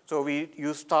 So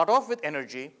you start off with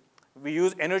energy. We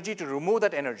use energy to remove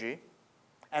that energy.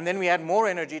 And then we add more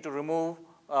energy to remove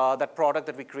that product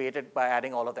that we created by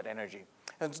adding all of that energy.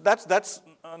 And that's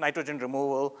nitrogen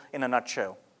removal in a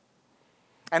nutshell.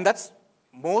 And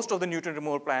most of the nutrient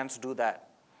removal plants do that.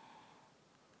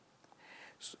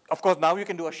 So of course, now you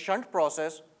can do a shunt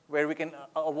process where we can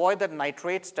avoid that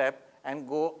nitrate step and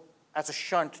go as a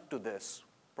shunt to this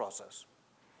process.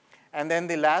 And then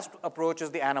the last approach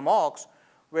is the Anamox,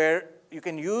 where you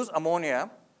can use ammonia,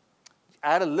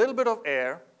 add a little bit of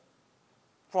air,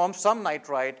 form some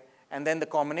nitrite, and then the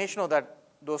combination of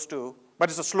those two, but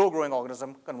it's a slow-growing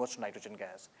organism, converts to nitrogen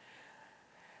gas.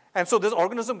 And so this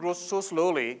organism grows so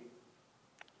slowly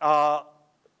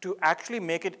to actually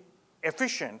make it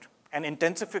efficient and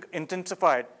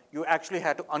intensified, you actually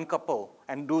had to uncouple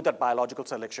and do that biological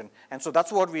selection. And so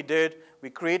that's what we did. We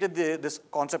created this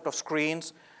concept of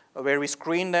screens where we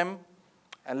screen them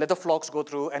and let the flocks go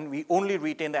through, and we only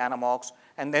retain the Anamox,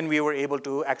 and then we were able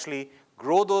to actually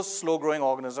grow those slow-growing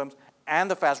organisms and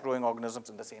the fast-growing organisms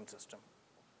in the same system.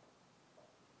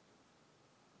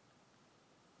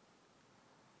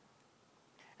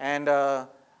 And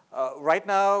right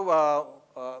now,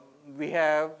 we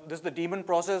have, this is the daemon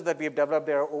process that we have developed.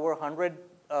 There are over 100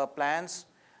 plants.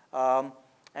 And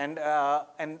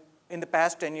in the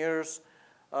past 10 years,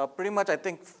 pretty much I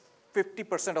think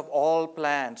 50% of all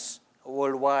plants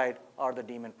worldwide are the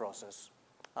daemon process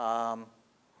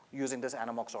using this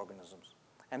Anammox organisms.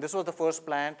 And this was the first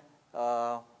plant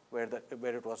where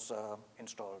it was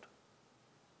installed.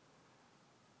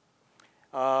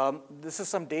 This is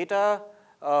some data.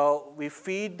 We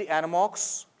feed the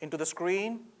Anammox into the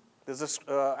screen. This is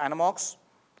Anammox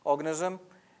organism.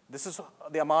 This is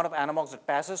the amount of Anammox that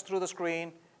passes through the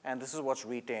screen, and this is what's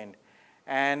retained.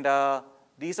 And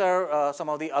these are some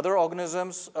of the other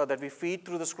organisms that we feed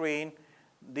through the screen.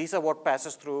 These are what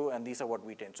passes through, and these are what we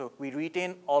retain. So we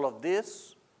retain all of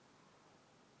this,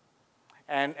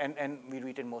 and we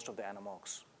retain most of the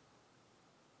Anammox.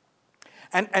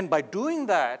 And by doing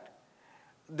that,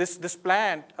 this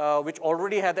plant, which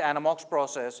already had the Anammox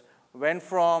process, went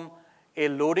from a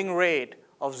loading rate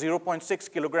of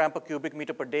 0.6 kilogram per cubic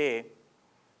meter per day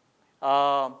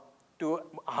to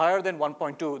higher than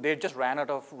 1.2. They just ran out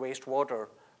of wastewater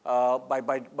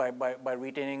by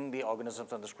retaining the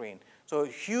organisms on the screen. So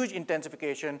huge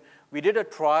intensification. We did a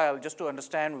trial just to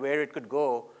understand where it could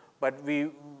go, but we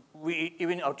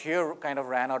even out here kind of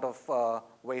ran out of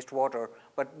wastewater,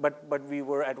 but we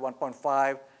were at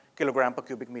 1.5 kilogram per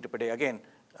cubic meter per day. Again,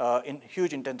 in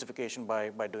huge intensification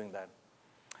by doing that.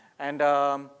 And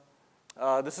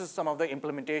this is some of the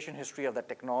implementation history of that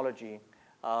technology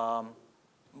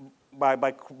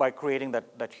by creating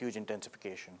that huge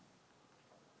intensification.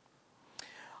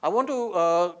 I want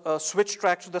to switch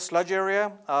tracks to the sludge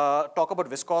area, talk about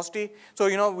viscosity.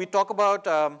 So, we talk about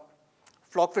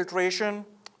flock filtration.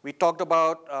 We talked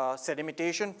about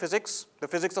sedimentation physics, the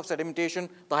physics of sedimentation,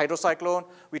 the hydrocyclone.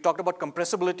 We talked about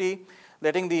compressibility,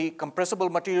 letting the compressible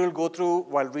material go through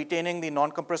while retaining the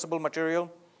non-compressible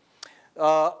material.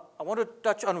 I want to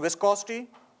touch on viscosity,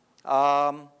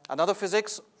 another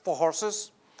physics for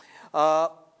horses.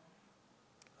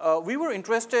 We were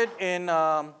interested in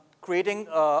creating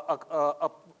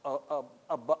a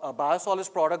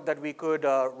biosolids product that we could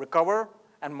recover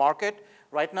and market.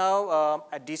 Right now,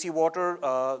 at DC Water,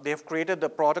 they have created a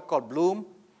product called Bloom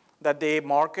that they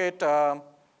market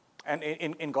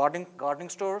in gardening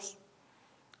stores.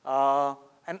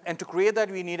 And to create that,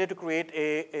 we needed to create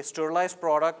a sterilized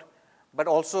product, but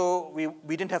also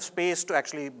we didn't have space to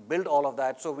actually build all of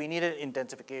that, so we needed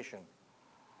intensification.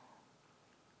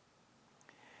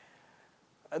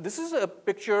 This is a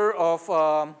picture of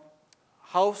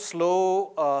how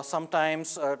slow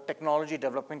sometimes technology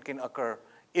development can occur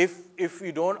if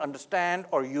you don't understand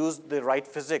or use the right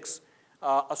physics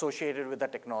associated with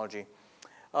that technology.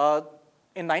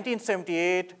 In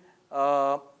 1978,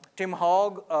 Tim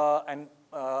Hogg and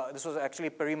this was actually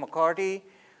Perry McCarty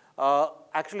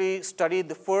actually studied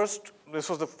this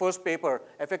was the first paper,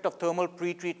 effect of thermal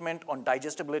pretreatment on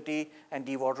digestibility and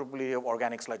dewaterability of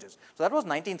organic sludges. So that was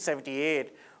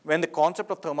 1978 when the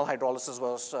concept of thermal hydrolysis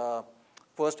was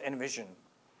first envisioned.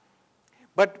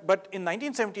 But in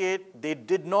 1978, they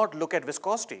did not look at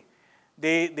viscosity.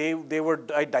 They were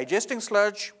digesting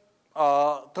sludge,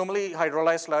 thermally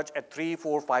hydrolyzed sludge at 3,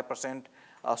 4, 5%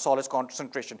 solids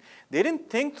concentration. They didn't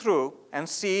think through and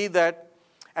see that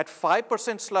at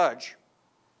 5% sludge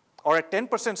or at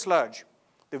 10% sludge,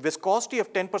 the viscosity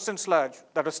of 10% sludge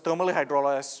that was thermally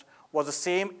hydrolyzed was the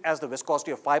same as the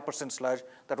viscosity of 5% sludge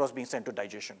that was being sent to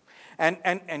digestion.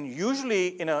 And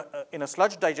usually in a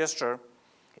sludge digester,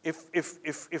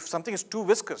 if something is too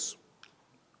viscous,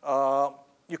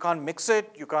 you can't mix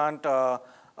it, you can't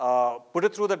put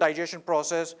it through the digestion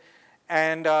process,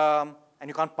 and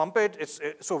you can't pump it.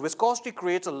 So viscosity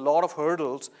creates a lot of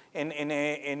hurdles in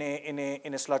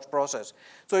a sludge process.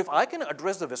 So if I can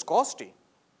address the viscosity,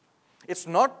 it's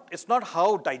not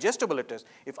how digestible it is.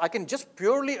 If I can just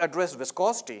purely address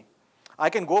viscosity, I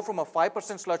can go from a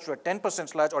 5% sludge to a 10%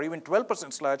 sludge or even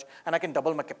 12% sludge, and I can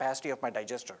double my capacity of my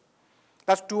digester.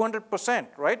 That's 200%,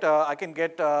 right? I can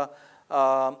get,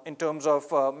 in terms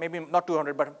of maybe not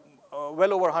 200, but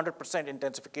well over 100%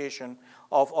 intensification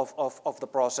of the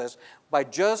process by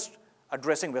just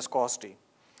addressing viscosity.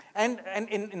 And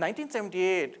in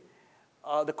 1978,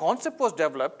 the concept was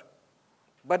developed,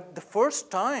 but the first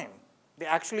time they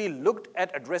actually looked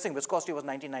at addressing viscosity was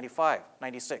 1995,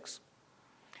 96.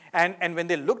 And when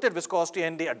they looked at viscosity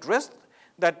and they addressed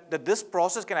that this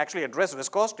process can actually address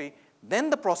viscosity,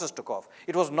 then the process took off.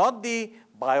 It was not the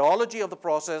biology of the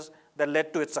process that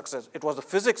led to its success. It was the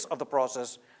physics of the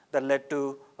process that led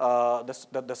to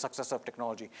the success of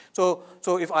technology. So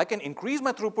if I can increase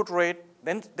my throughput rate,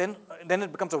 then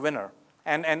it becomes a winner.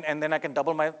 And then I can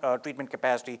double my treatment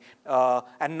capacity,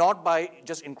 and not by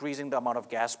just increasing the amount of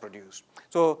gas produced.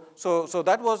 So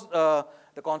that was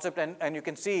the concept, and you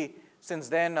can see since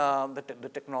then the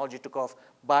technology took off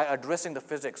by addressing the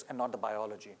physics and not the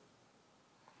biology.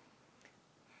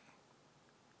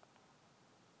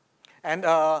 And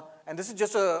this is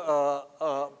just a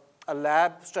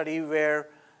lab study where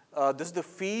this is the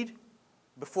feed.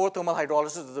 Before thermal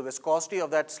hydrolysis is the viscosity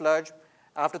of that sludge.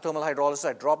 After thermal hydrolysis,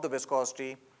 I drop the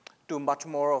viscosity to much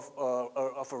more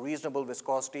of a reasonable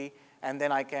viscosity, and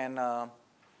then I can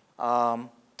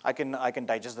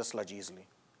digest the sludge easily.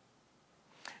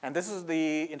 And this is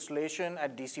the installation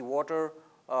at DC Water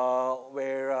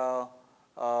where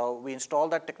we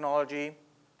installed that technology,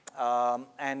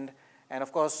 and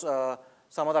of course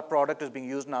some of that product is being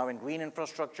used now in green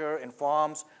infrastructure, in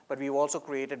farms, but we've also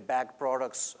created bagged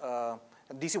products.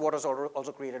 DC Water's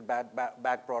also created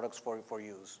bagged products for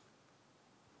use.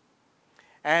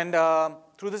 And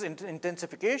through this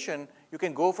intensification, you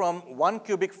can go from 1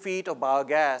 cubic feet of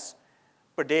biogas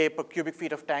per day per cubic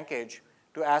feet of tankage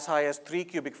to as high as 3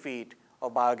 cubic feet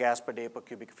of biogas per day per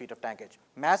cubic feet of tankage.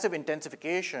 Massive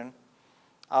intensification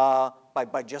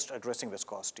by just addressing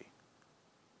viscosity.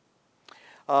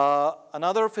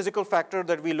 Another physical factor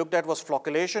that we looked at was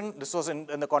flocculation. This was in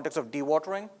the context of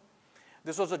dewatering.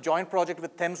 This was a joint project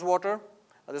with Thames Water.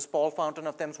 This is Paul Fountain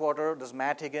of Thames Water. This is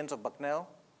Matt Higgins of Bucknell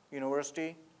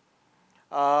University.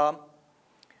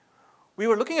 We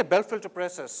were looking at belt filter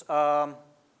presses.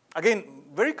 Again,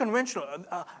 very conventional.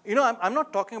 I'm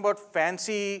not talking about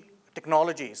fancy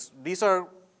technologies. These are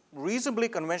reasonably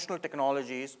conventional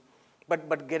technologies,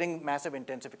 but getting massive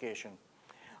intensification.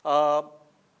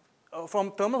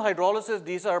 From thermal hydrolysis,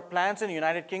 these are plants in the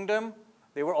United Kingdom.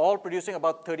 They were all producing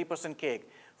about 30% cake.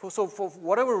 So for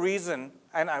whatever reason,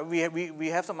 and we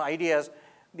have some ideas,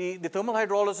 the thermal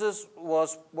hydrolysis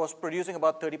was producing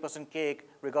about 30% cake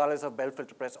regardless of belt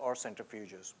filter press or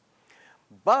centrifuges.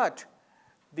 But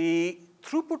the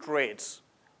throughput rates,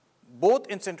 both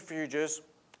in centrifuges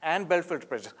and belt filter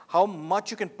presses, how much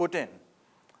you can put in,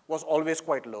 was always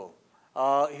quite low.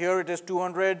 Here it is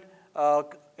 200,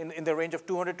 in the range of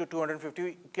 200 to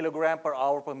 250 kilogram per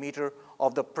hour per meter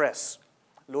of the press,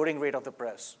 loading rate of the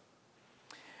press.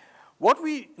 What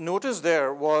we noticed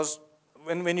there was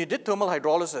when you did thermal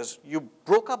hydrolysis, you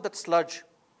broke up that sludge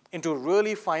into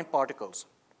really fine particles.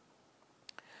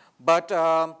 But,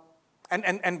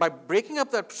 and by breaking up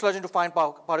that sludge into fine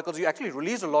particles, you actually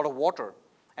released a lot of water,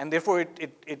 and therefore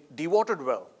it dewatered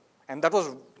well. And that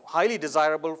was highly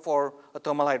desirable for a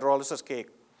thermal hydrolysis cake.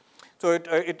 So it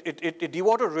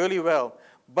dewatered really well.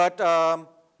 But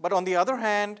on the other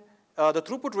hand, the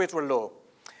throughput rates were low.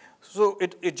 So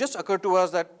it just occurred to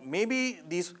us that maybe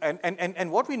these,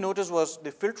 and what we noticed was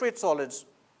the filtrate solids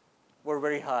were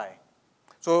very high.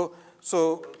 So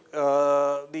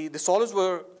the solids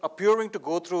were appearing to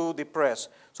go through the press.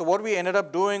 So what we ended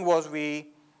up doing was we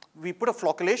put a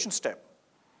flocculation step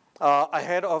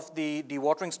ahead of the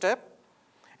dewatering step.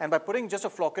 And by putting just a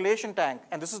flocculation tank,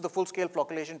 and this is the full-scale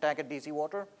flocculation tank at DC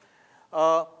Water,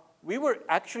 we were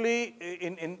actually,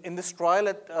 in this trial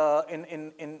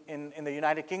in the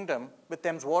United Kingdom with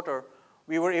Thames Water,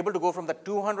 we were able to go from the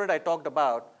 200 I talked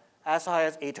about as high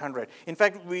as 800. In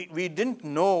fact, we didn't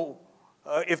know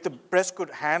if the press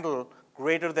could handle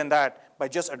greater than that by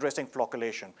just addressing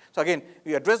flocculation. So again,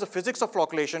 you address the physics of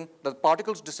flocculation, the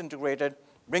particles disintegrated,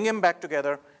 bring them back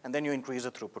together, and then you increase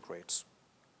the throughput rates.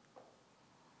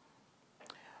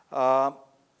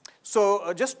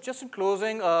 So just in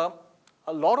closing,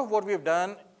 a lot of what we have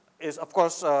done is, of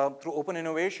course, through open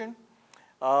innovation.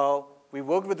 We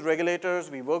worked with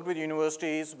regulators, we worked with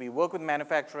universities, we work with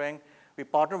manufacturing, we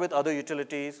partner with other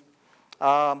utilities.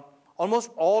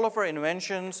 Almost all of our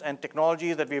inventions and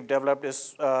technologies that we've developed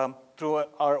is through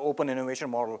our open innovation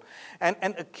model. And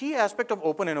a key aspect of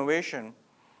open innovation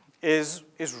is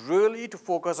really to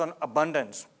focus on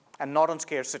abundance and not on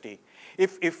scarcity.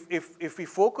 If we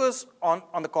focus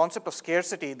on the concept of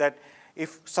scarcity, that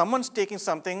if someone's taking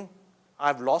something,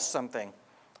 I've lost something,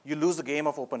 you lose the game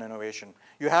of open innovation.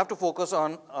 You have to focus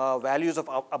on values of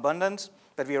abundance,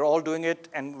 that we are all doing it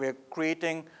and we're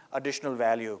creating additional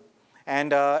value.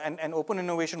 And open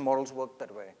innovation models work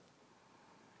that way.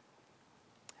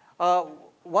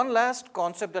 One last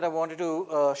concept that I wanted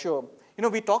to show.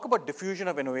 We talk about diffusion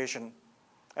of innovation.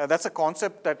 That's a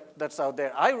concept that's out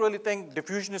there. I really think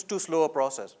diffusion is too slow a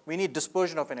process. We need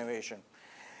dispersion of innovation.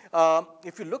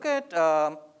 If you look at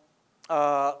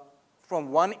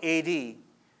from 1 AD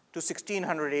to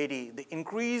 1680, the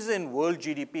increase in world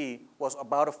GDP was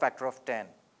about a factor of 10.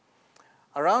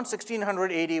 Around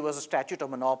 1680 was a statute of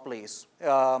monopolies,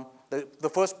 the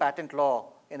first patent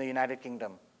law in the United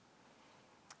Kingdom.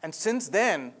 And since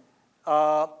then,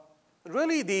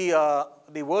 really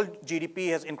the world GDP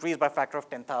has increased by a factor of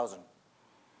 10,000.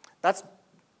 That's,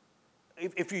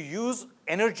 if you use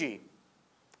energy,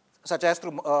 such as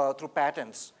through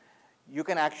patents, you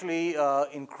can actually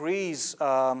increase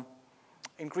world,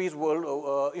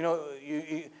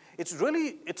 it's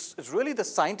really the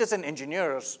scientists and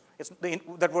engineers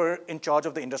that were in charge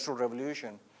of the Industrial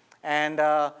Revolution. And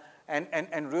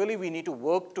really we need to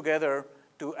work together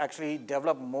to actually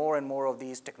develop more and more of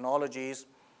these technologies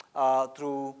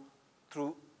through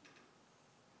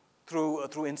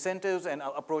incentives and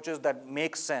approaches that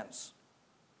make sense.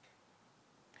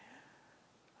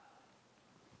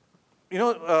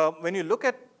 When you look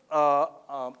at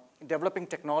developing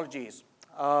technologies,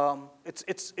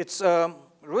 it's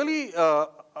really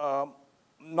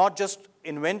not just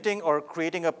inventing or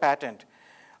creating a patent.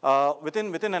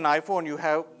 Within an iPhone, you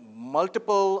have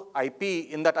multiple IP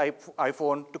in that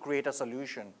iPhone to create a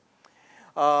solution.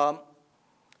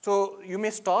 So you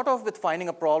may start off with finding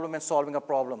a problem and solving a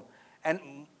problem.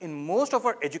 And in most of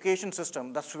our education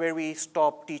system, that's where we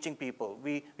stop teaching people.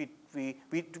 We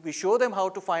show them how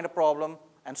to find a problem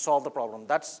and solve the problem.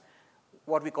 That's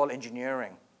what we call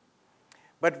engineering.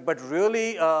 But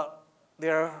really,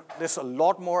 there's a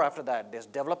lot more after that. There's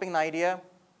developing an idea,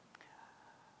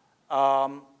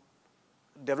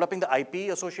 developing the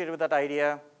IP associated with that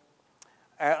idea.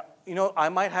 I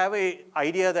might have an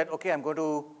idea that, okay, I'm going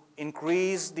to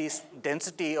increase the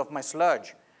density of my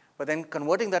sludge, but then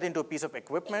converting that into a piece of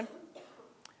equipment,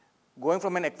 going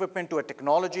from an equipment to a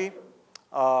technology,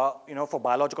 for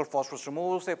biological phosphorus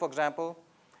removal, say, for example,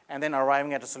 and then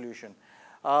arriving at a solution.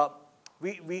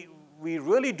 We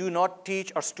really do not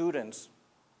teach our students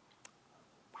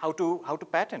how to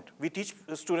patent. We teach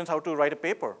the students how to write a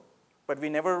paper, but we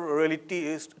never really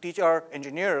teach our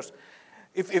engineers.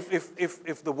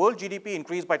 If the world GDP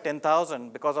increased by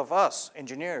 10,000 because of us,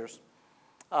 engineers,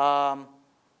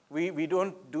 we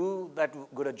don't do that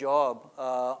good a job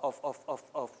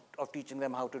of teaching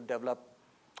them how to develop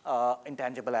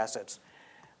intangible assets.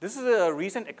 This is a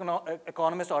recent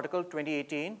Economist article,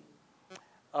 2018.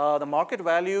 The market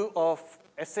value of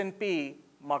S&P,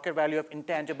 market value of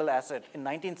intangible asset in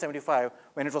 1975,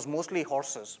 when it was mostly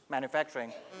horses,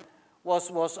 manufacturing,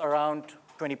 was around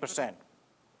 20%.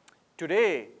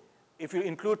 Today, if you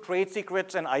include trade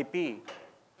secrets and IP,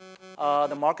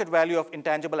 the market value of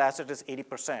intangible asset is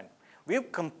 80%. We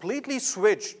have completely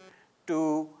switched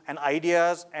to an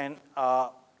ideas and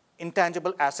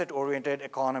intangible asset-oriented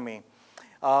economy.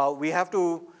 We have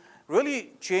to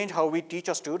really change how we teach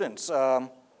our students,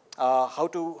 how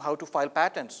to file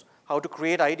patents, how to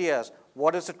create ideas,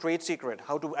 what is a trade secret,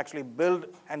 how to actually build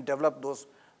and develop those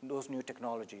new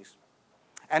technologies.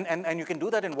 And you can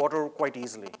do that in water quite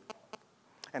easily.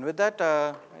 And with that,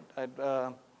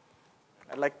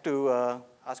 I'd like to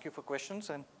ask you for questions.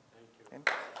 And thank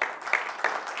you.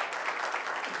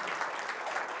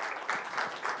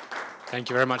 Thank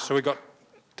you very much. So we got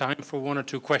time for one or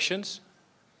two questions.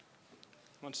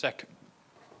 1 second.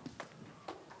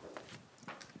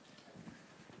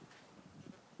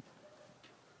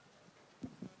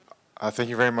 Thank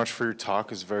you very much for your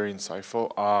talk. It's very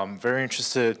insightful. A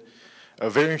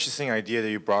very interesting idea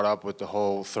that you brought up with the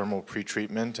whole thermal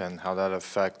pretreatment and how that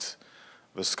affects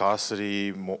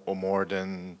viscosity more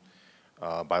than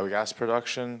biogas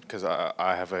production. Because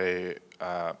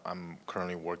I'm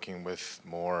currently working with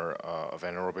more of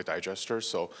anaerobic digesters.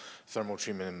 So thermal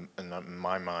treatment in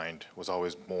my mind was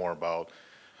always more about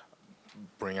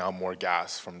bring out more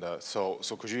gas from the, so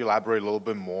could you elaborate a little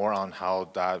bit more on how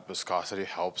that viscosity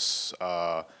helps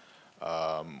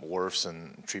wharfs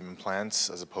and treatment plants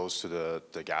as opposed to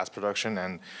the gas production?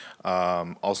 And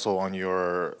also on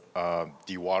your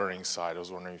dewatering side, I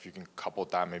was wondering if you can couple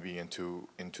that maybe into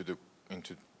the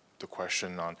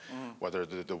question on whether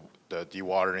the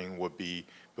dewatering would be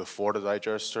before the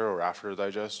digester or after the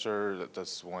digester.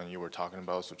 That's one you were talking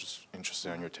about, so just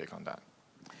interested in your take on that.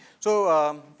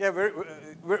 So yeah,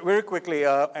 very quickly,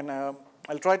 and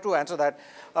I'll try to answer that.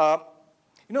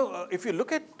 If you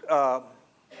look at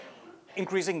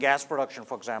increasing gas production,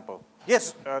 for example,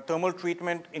 yes, thermal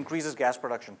treatment increases gas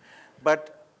production,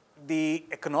 but the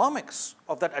economics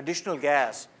of that additional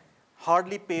gas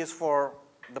hardly pays for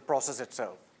the process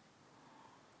itself.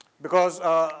 Because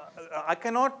I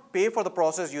cannot pay for the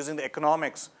process using the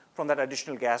economics from that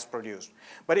additional gas produced.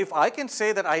 But if I can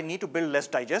say that I need to build less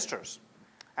digesters,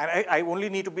 and I only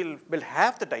need to build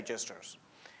half the digesters,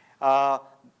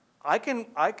 I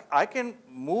can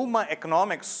move my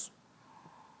economics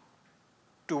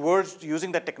towards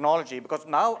using that technology, because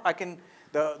now I can,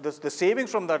 the savings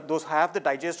from that, those half the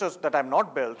digesters that I've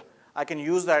not built, I can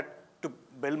use that to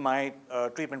build my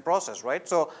treatment process, right?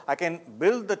 So I can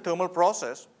build the thermal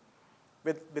process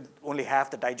with only half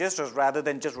the digesters rather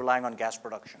than just relying on gas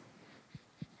production.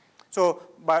 So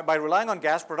by relying on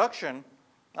gas production,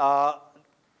 all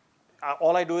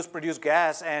I do is produce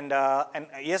gas, and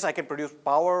yes, I can produce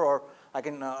power, or I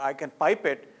can pipe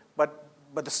it, but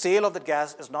the sale of the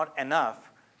gas is not enough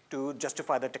to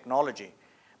justify the technology.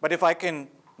 But if I can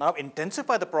now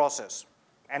intensify the process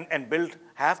and build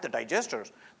half the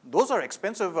digesters, those are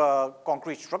expensive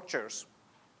concrete structures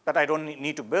that I don't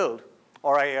need to build,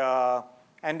 or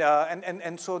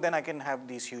and so then I can have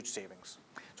these huge savings.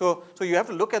 So you have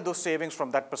to look at those savings from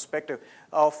that perspective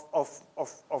of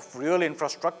real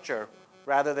infrastructure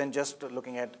rather than just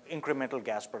looking at incremental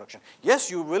gas production. Yes,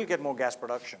 you will get more gas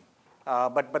production,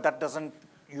 but that doesn't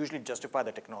usually justify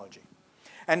the technology.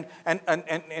 And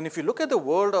if you look at the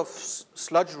world of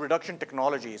sludge reduction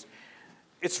technologies,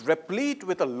 it's replete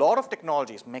with a lot of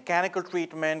technologies, mechanical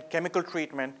treatment, chemical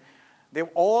treatment. They've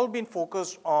all been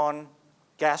focused on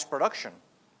gas production.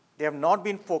 They have not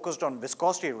been focused on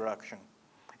viscosity reduction.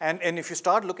 And if you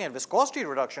start looking at viscosity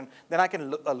reduction, then I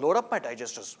can load up my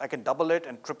digesters. I can double it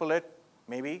and triple it,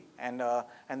 maybe, and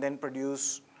then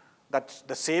produce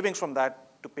the savings from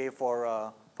that to pay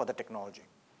for the technology.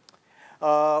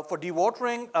 For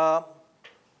dewatering,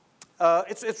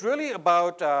 it's really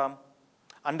about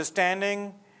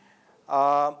understanding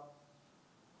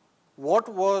what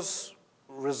was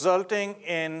resulting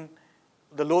in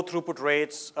the low throughput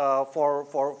rates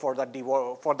for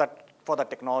that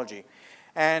technology.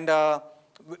 And our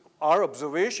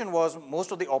observation was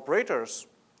most of the operators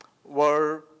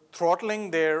were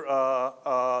throttling the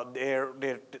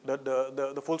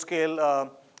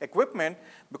full-scale equipment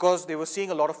because they were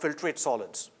seeing a lot of filtrate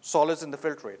solids in the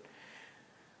filtrate.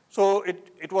 So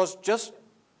it was just,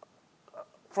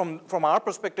 from our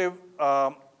perspective,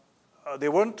 they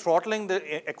weren't throttling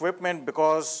the equipment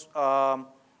because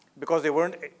they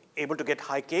weren't able to get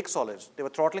high cake solids. They were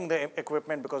throttling the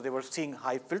equipment because they were seeing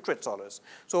high filtrate solids.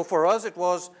 So for us, it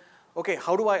was, okay,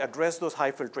 how do I address those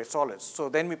high filtrate solids? So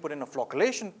then we put in a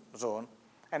flocculation zone.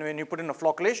 And when you put in a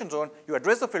flocculation zone, you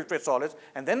address the filtrate solids.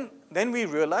 And then we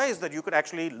realized that you could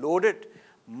actually load it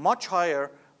much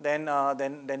higher than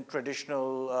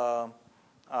traditional,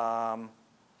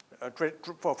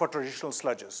 for traditional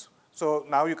sludges. So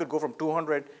now you could go from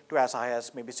 200 to as high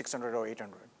as maybe 600 or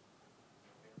 800.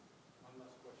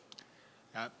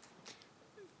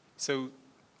 So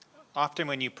often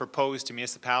when you propose to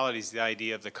municipalities the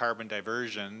idea of the carbon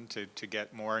diversion to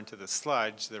get more into the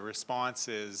sludge, the response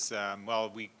is,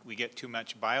 well, we get too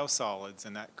much biosolids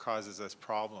and that causes us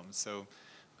problems. So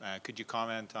could you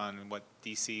comment on what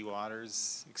DC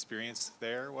Water's experience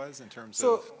there was in terms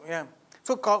of? Yeah.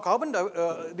 So carbon,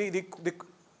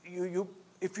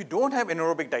 if you don't have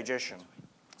anaerobic digestion,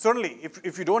 certainly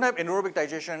if you don't have anaerobic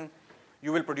digestion,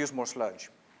 you will produce more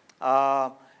sludge.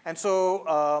 And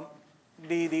so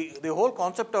the whole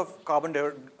concept of carbon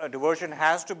diversion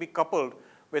has to be coupled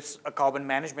with a carbon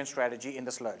management strategy in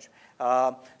the sludge.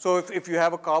 So if you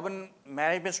have a carbon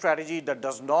management strategy that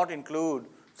does not include,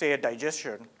 say, a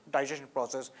digestion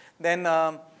process, then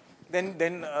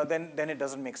it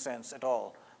doesn't make sense at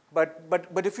all.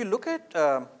 But if you look at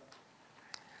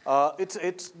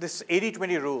it's this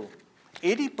 80-20 rule.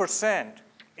 80%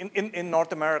 in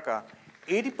North America,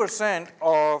 80%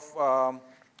 of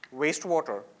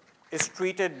wastewater is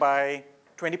treated by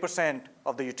 20%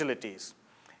 of the utilities.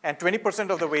 And 20%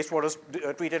 of the wastewater is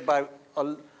treated by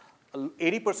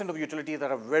 80% of utilities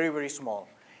that are very, very small.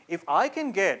 If I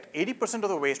can get 80% of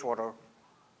the wastewater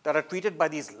that are treated by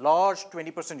these large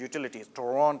 20% utilities,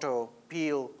 Toronto,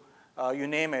 Peel, you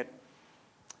name it,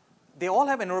 they all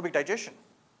have anaerobic digestion.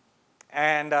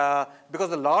 And because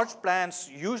the large plants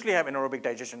usually have anaerobic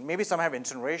digestion, maybe some have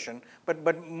incineration, but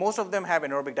most of them have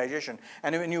anaerobic digestion.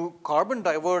 And when you carbon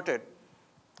divert it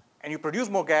and you produce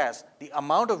more gas, the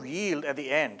amount of yield at the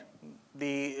end,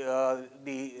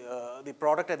 the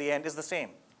product at the end is the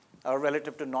same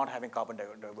relative to not having carbon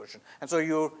diversion. And so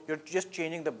you're just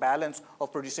changing the balance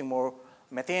of producing more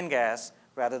methane gas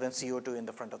rather than CO2 in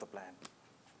the front of the plant.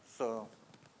 So.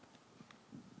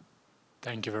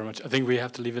 Thank you very much. I think we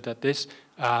have to leave it at this.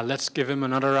 Let's give him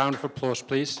another round of applause,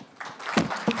 please.